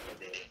D.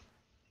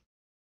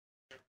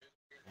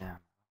 Yeah.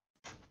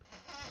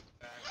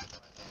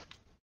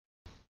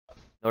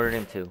 Notre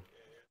Dame 2.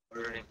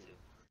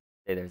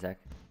 Stay there, Zach.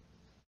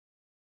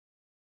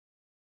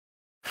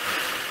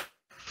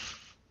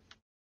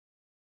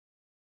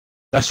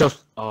 That's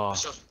just. Oh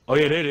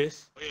yeah, there it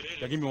is.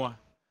 Yeah, give me one.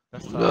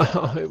 That's No,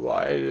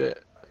 why is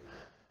it?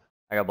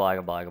 I got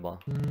ball.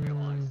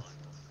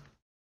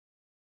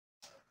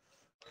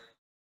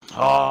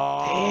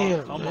 Oh,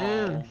 Damn, come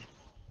man. on.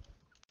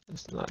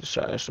 It's not a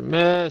shot. It's a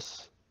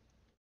miss.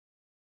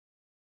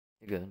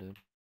 You're good, dude.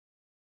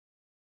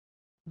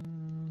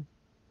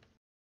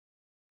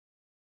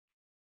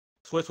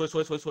 Switch.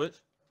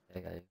 I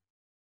got you.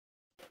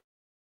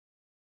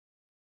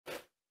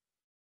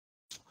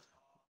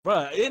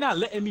 Bruh, you're not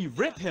letting me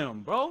rip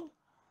him, bro.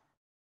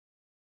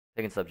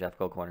 Taking sub, Jeff.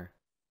 Go corner.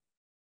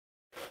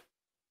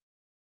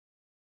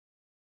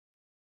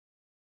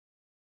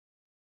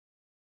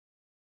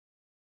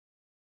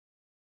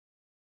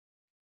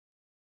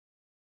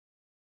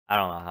 I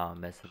don't know how I'm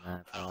missing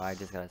that, bro. I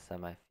just gotta set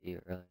my feet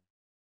really.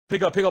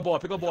 Pick up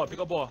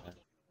ball.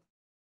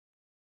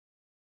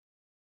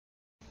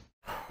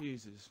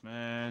 Jesus,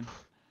 man.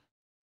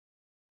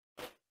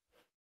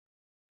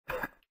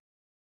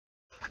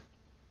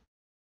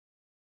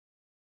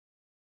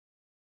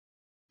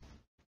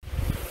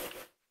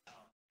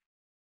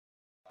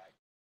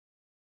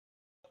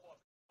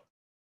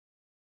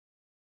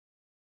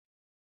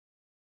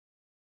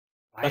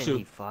 Why That's didn't you.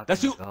 he fucking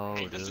That's you. go,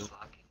 dude?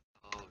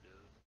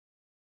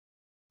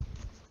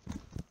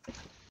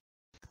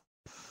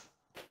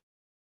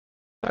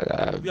 I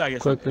got We gotta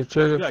get quicker some.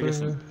 trigger.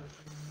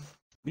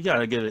 We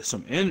gotta get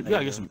some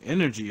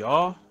energy,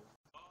 y'all.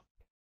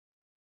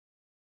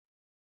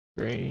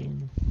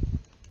 Green.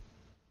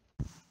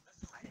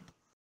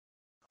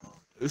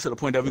 It's to the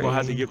point that we're gonna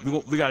have to get.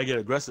 We gotta get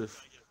aggressive.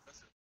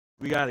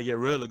 We gotta get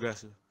real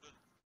aggressive.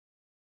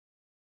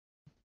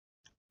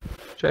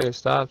 Check it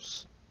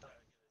stops.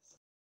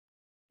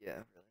 Yeah.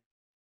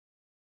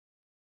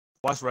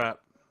 Watch rap.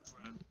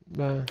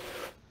 Bye.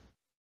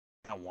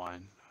 I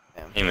won.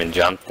 Even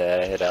jumped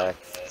there. Hit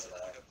X.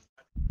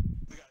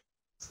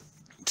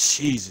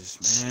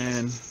 Jesus,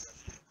 man.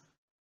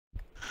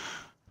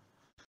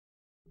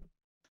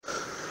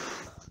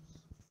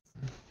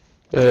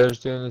 Yeah, they're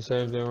just doing the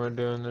same thing we're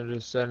doing. They're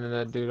just sending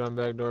that dude on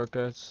backdoor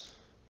cuts.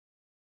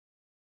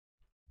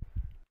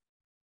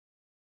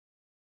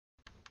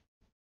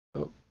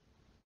 Oh.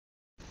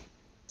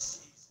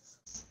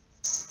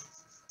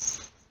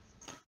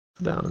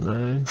 Down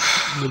 9.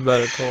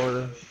 About a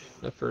quarter.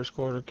 The first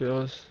quarter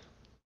kills.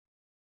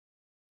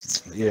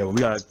 Yeah,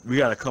 we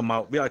gotta come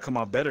out. We gotta come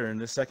out better in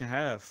the second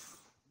half.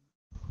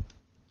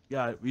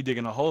 Yeah, we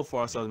digging a hole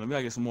for ourselves, man. We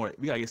gotta get some more.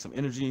 We gotta get some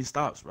energy and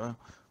stops, bro.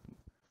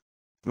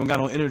 We don't got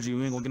no energy.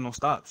 We ain't gonna get no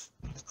stops.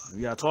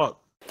 We gotta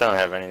talk. Don't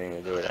have anything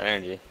to do with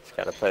energy. Just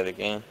gotta play the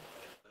game.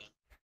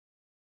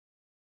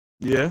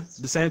 Yeah, at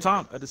the same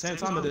time, at the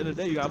end of the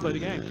day, you gotta play the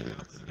game.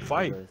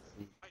 Fight.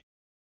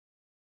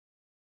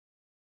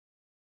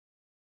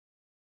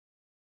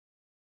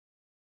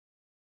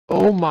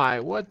 Oh my,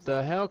 what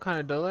the hell kind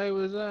of delay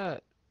was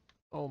that?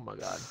 Oh my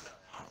god.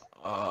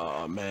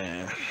 Oh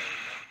man.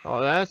 Oh,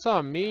 that's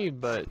on me,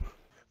 but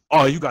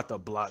Oh, you got the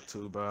block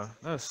too, bro.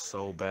 That's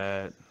so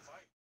bad.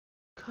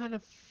 kind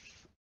of.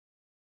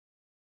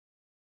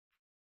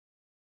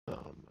 Oh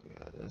my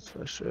god, that's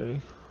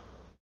frustrating.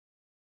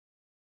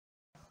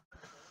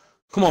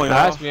 Come on, y'all.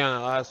 That's me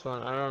on the last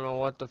one. I don't know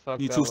what the fuck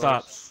Need that 2 was.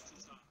 stops.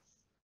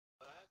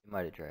 You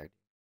might have dragged.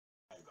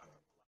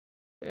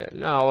 Yeah,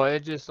 no, it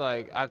just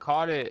like I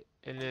caught it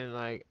and then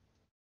like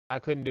I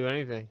couldn't do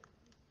anything.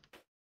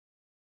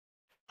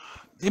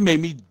 It made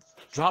me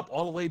drop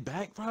all the way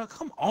back, bro.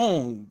 Come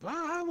on, bro.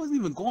 I wasn't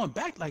even going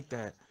back like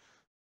that.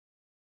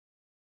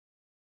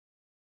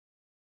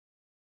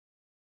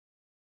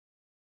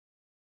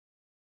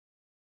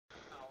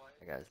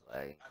 That guy's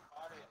lagging.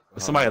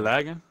 Was somebody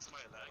lagging?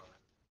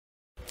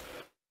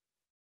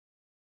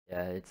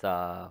 Yeah, it's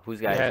whose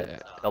guy is Yeah.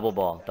 it? Double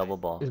ball.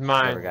 It's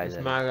mine. Whoever guy's It's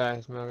it my is. guy.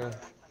 It's my guy.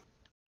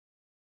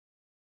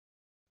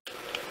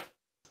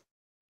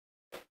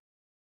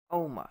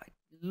 Oh my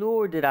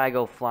lord, did I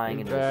go flying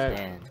He's into the back.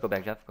 stands? Go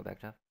back, Jeff.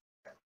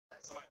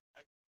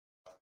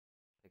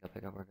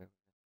 Pick up, we're good.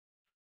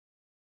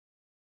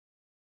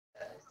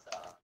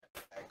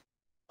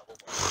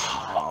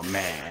 Oh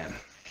man.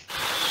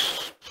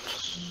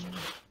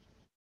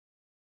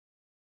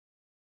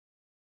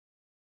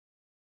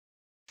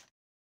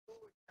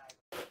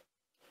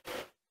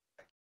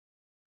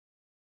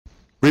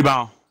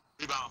 Rebound.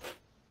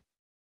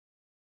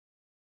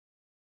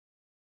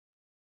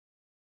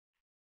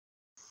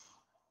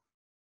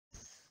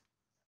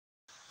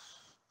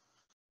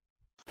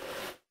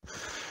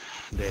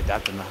 They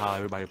adapting to how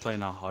everybody play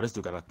now. Oh, this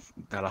dude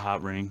got a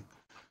hot ring.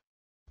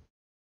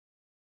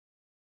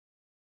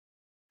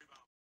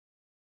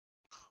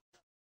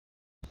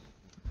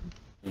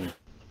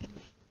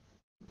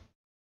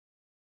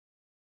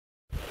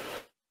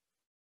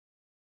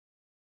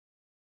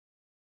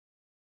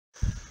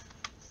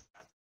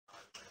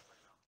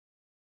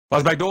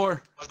 Buzz back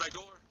door.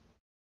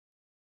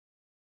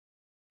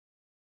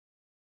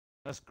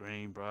 That's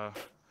green, bro.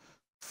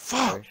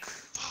 Fuck.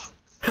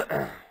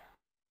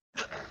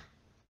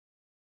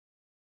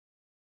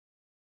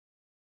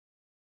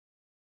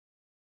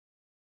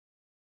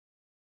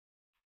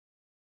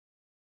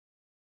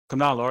 Come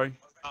down, Laurie.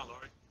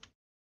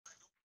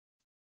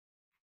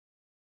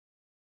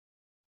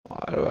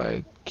 Why do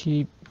I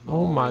keep...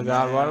 Oh my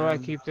god, why do I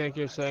keep thinking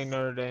you're saying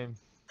Notre Dame?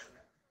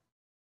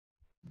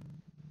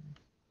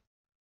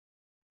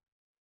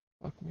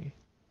 Fuck me.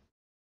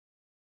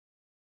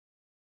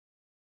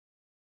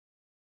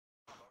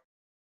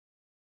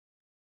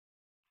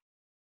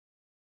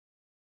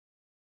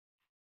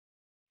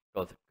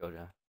 Go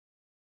down.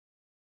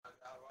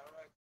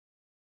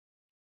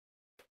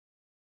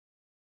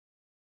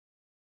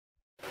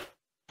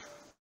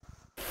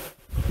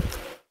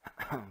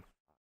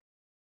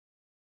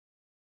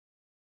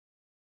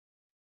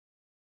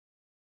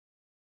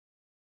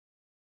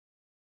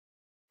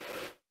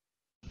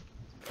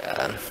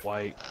 God.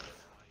 White.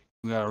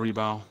 We got a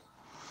rebound.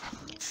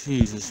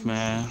 Jesus,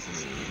 man.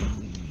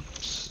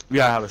 We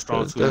gotta have a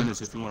strong 2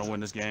 minutes if we want to win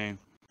this game.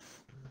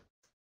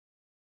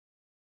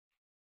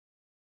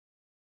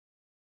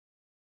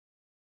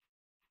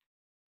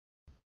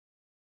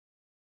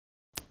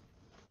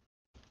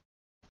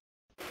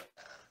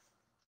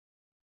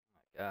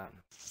 Yeah.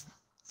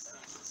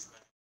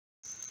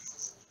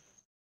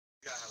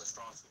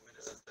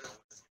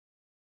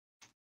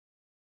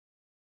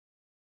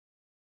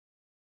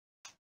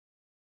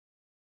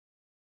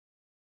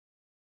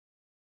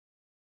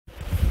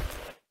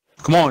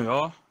 Come on,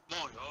 y'all.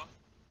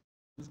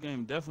 This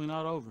game definitely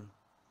not over.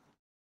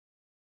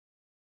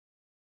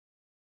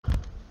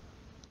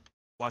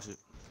 Watch it.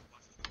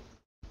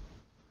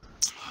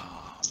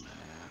 Oh,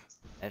 man.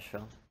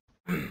 Nashville.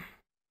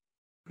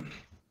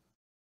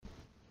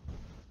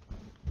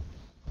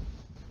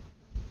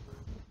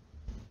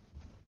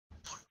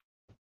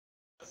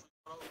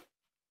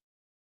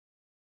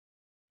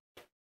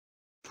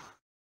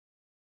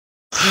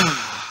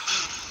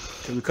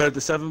 Can we cut it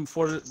to 7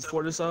 before this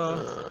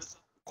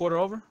quarter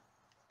over?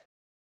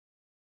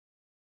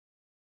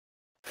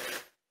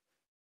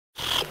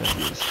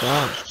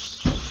 Stop.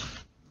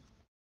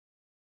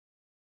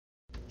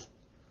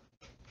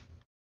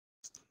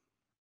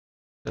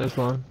 This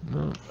one?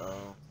 No.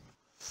 So.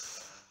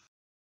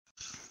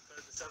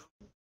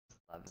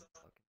 11. Okay.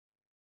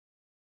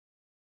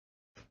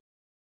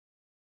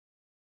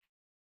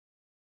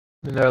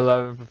 And they're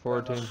 11 for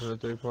 14 from the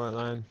 3-point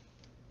line.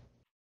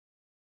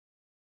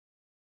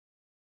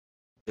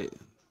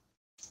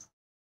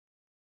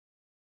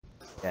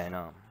 Yeah, I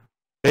know.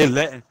 They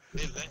letting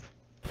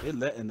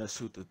us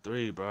shoot the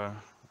 3, bro.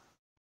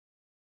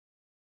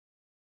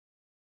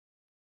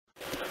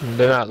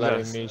 They're not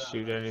letting me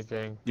shoot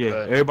anything.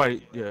 Yeah,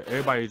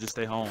 everybody just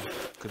stay home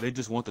because they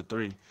just want the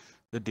 3,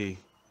 the D.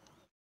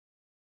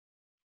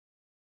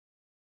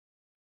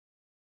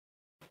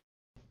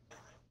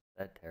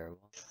 That terrible.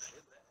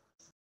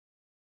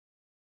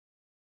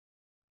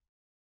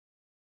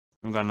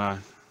 We got 9.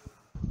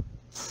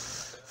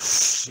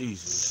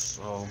 Jesus,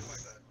 bro.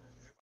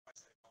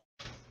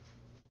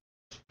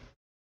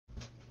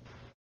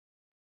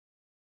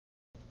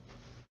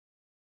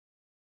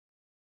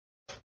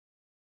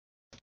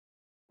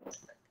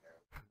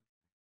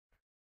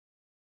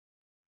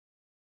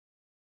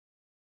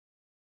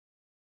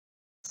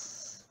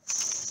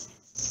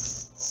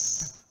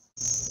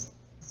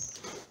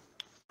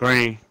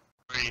 Green.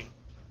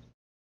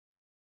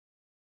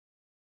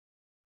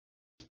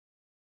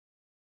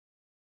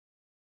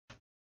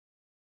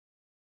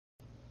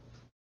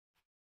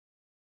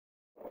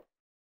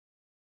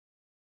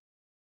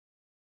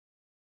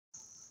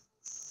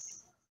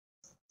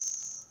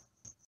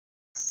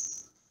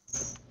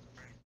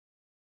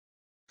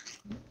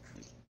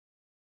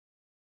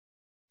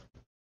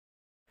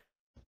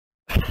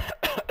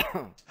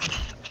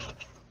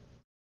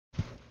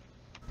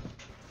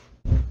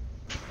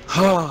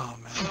 Oh,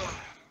 man.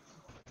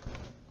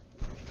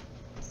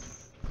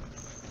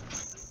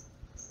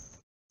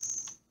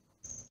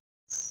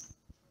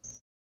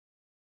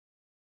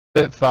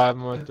 Hit 5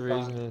 more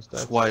threes in this.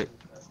 That's White.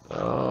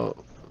 Oh,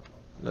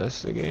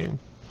 that's the game.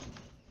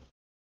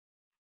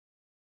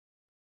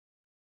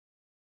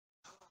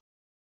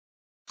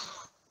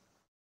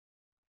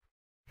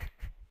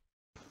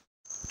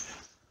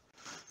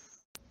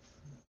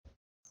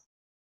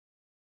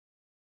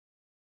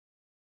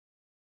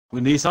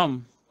 We need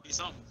something.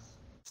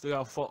 Still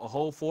got a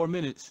whole 4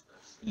 minutes.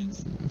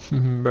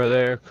 Bro,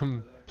 they're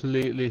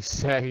completely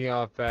sagging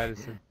off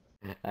Madison.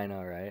 I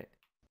know, right?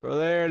 Bro,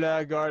 they're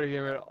not guarding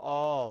him at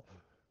all.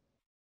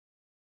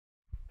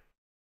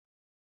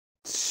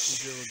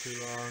 He's doing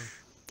too long.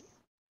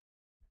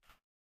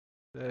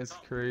 That's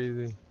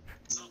crazy.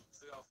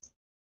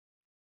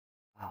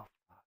 Oh,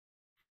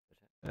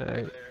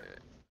 Uh,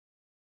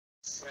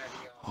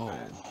 Oh.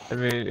 I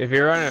mean, if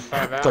you're running a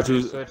 5 out, Thought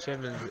you just switch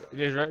him and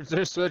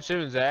just switch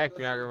him and Zach.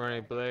 You're not gonna run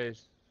any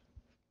plays.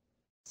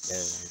 yeah.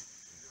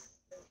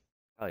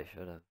 Probably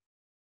should have.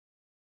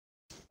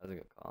 That was a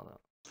good call though.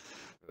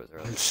 It was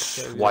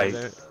early. White.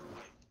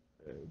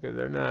 Because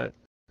they're not.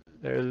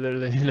 They're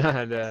literally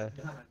not.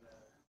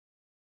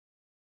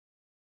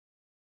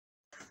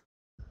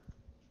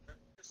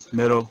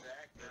 Middle.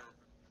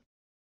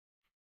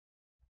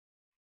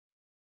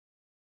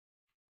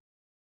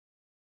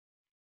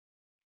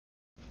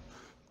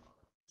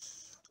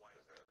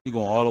 He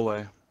going all the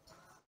way.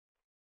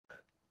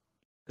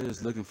 They're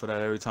just looking for that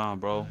every time,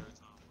 bro.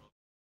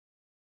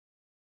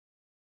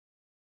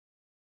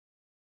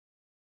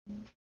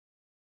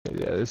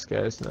 Yeah, this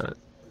guy's not.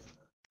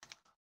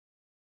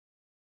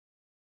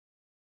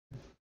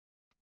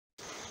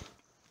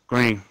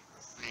 Green.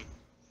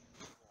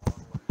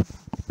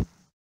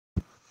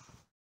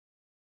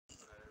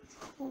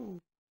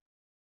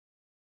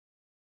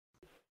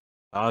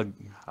 I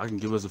can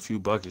give us a few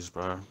buckets,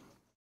 bro.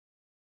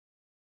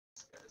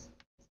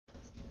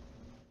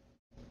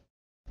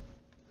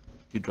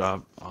 You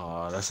drop.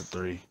 That's a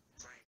 3.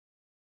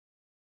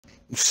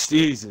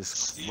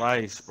 Jesus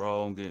Christ,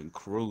 bro. I'm getting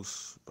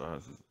cruise, bro.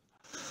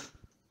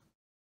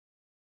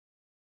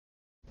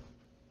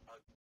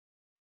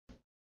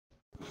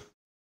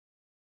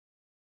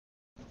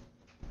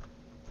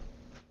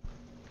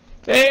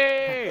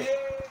 Hey!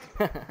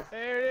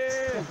 There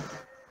it is!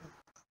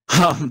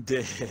 I'm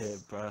dead,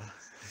 bro.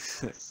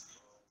 Good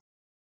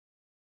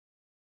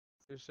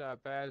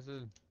shot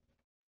passes.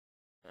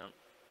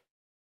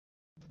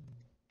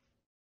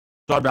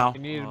 Drop down.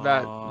 You need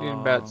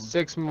about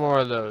 6 more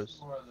of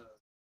those.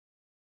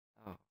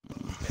 Oh.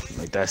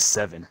 Like that's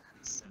 7.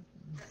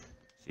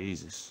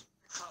 Jesus.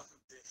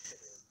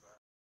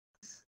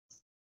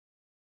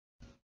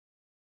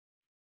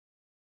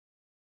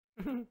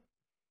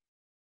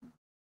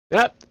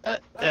 Yep.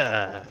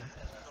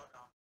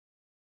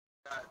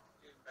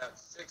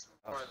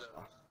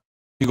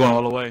 You going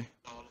all the way?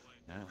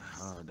 Yeah.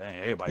 Oh, dang,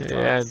 everybody.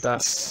 Yeah, I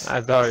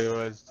thought he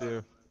was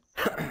too.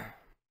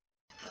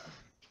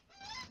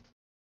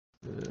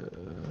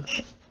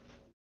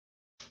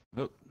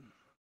 Oh.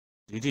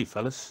 GG,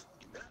 fellas.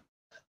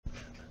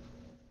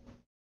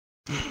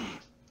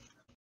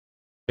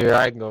 Here,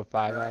 I can go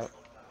 5 out.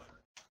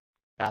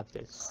 Got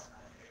this.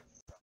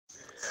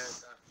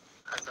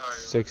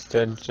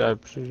 6'10"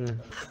 sharpshooter.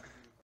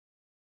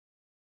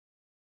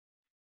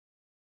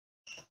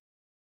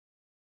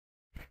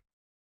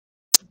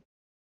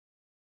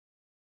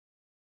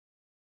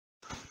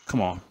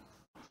 Come on.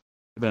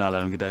 You better not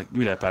let him get that. Give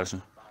me that,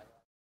 Patterson.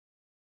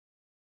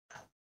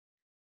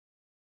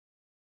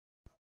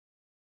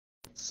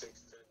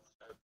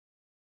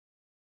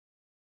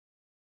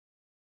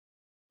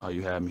 Oh,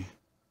 you had me.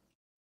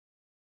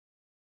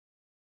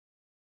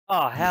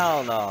 Oh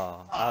hell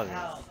no! I was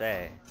gonna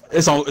say.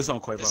 It's on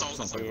Quavo. It's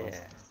on Quavo. Yeah.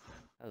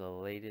 That was the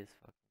latest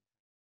fucking.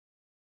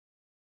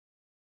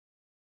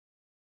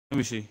 Let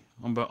me see.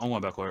 I'm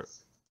going backward.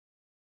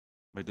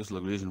 Make this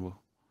look reasonable.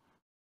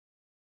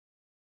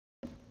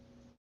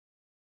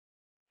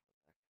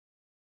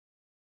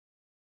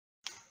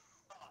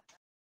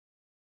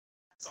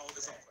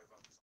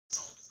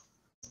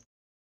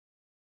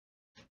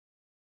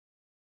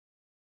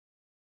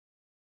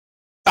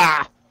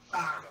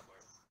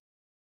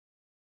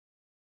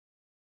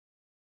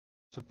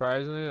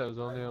 Surprisingly, that was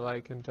only a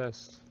light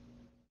contest.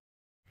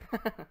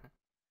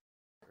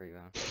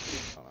 Rebound.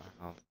 Hold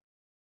on. Oh.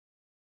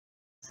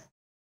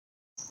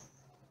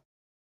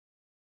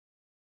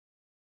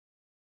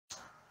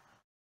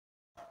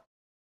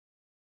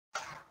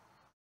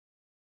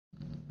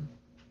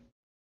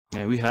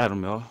 Man, we had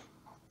him, y'all.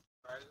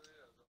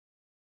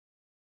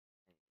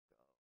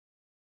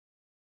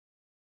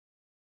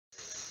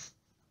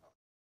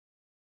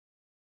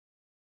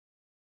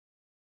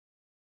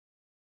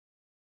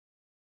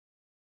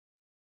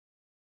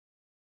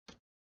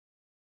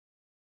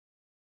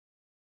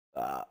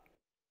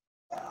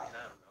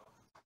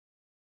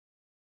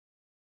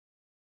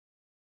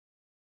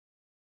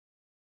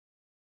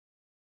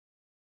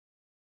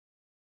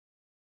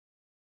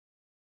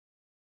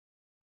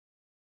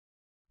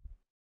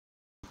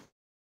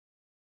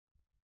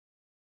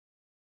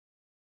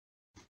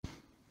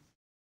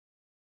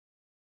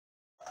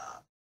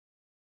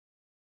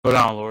 Go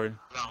down, Lori.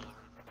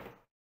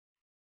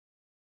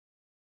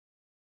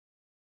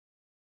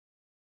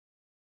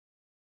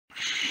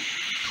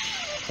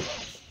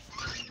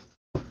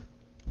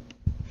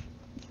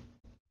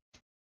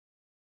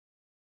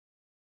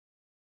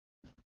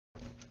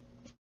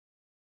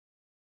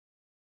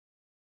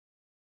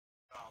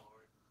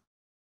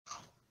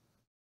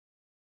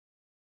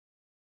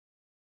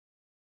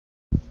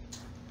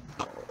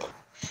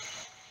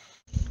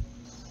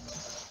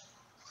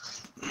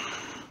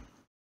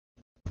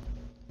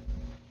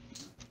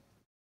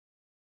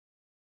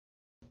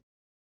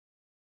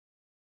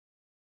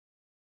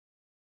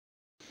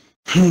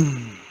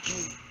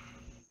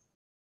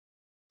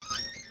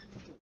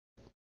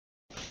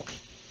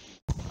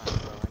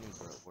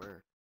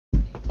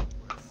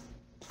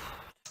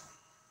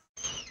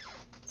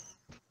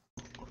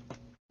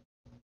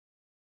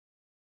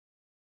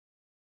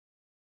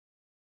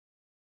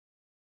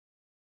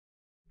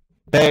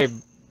 Babe,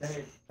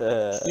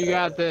 you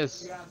got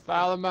this.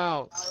 Foul him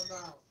out.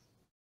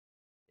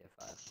 Yeah,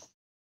 5.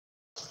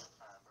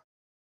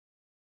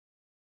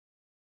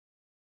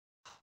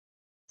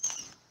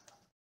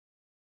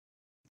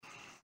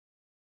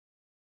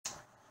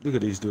 Look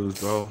at these dudes,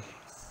 bro.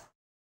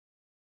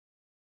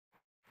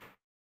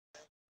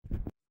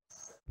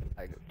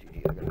 I go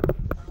duty. I go.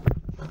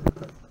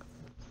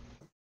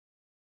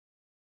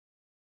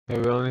 Hey,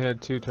 we only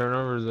had 2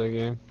 turnovers that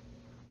game.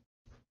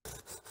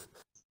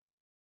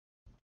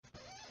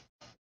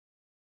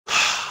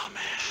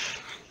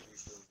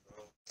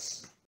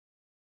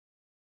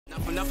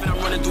 Nothing, I'm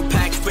running through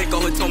packs quick.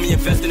 All it told me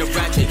invest in a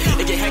ratchet.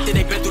 They get hectic,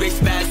 they been through they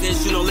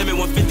spasms. You know, limit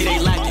 150, they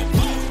lacking.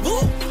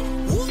 Woo!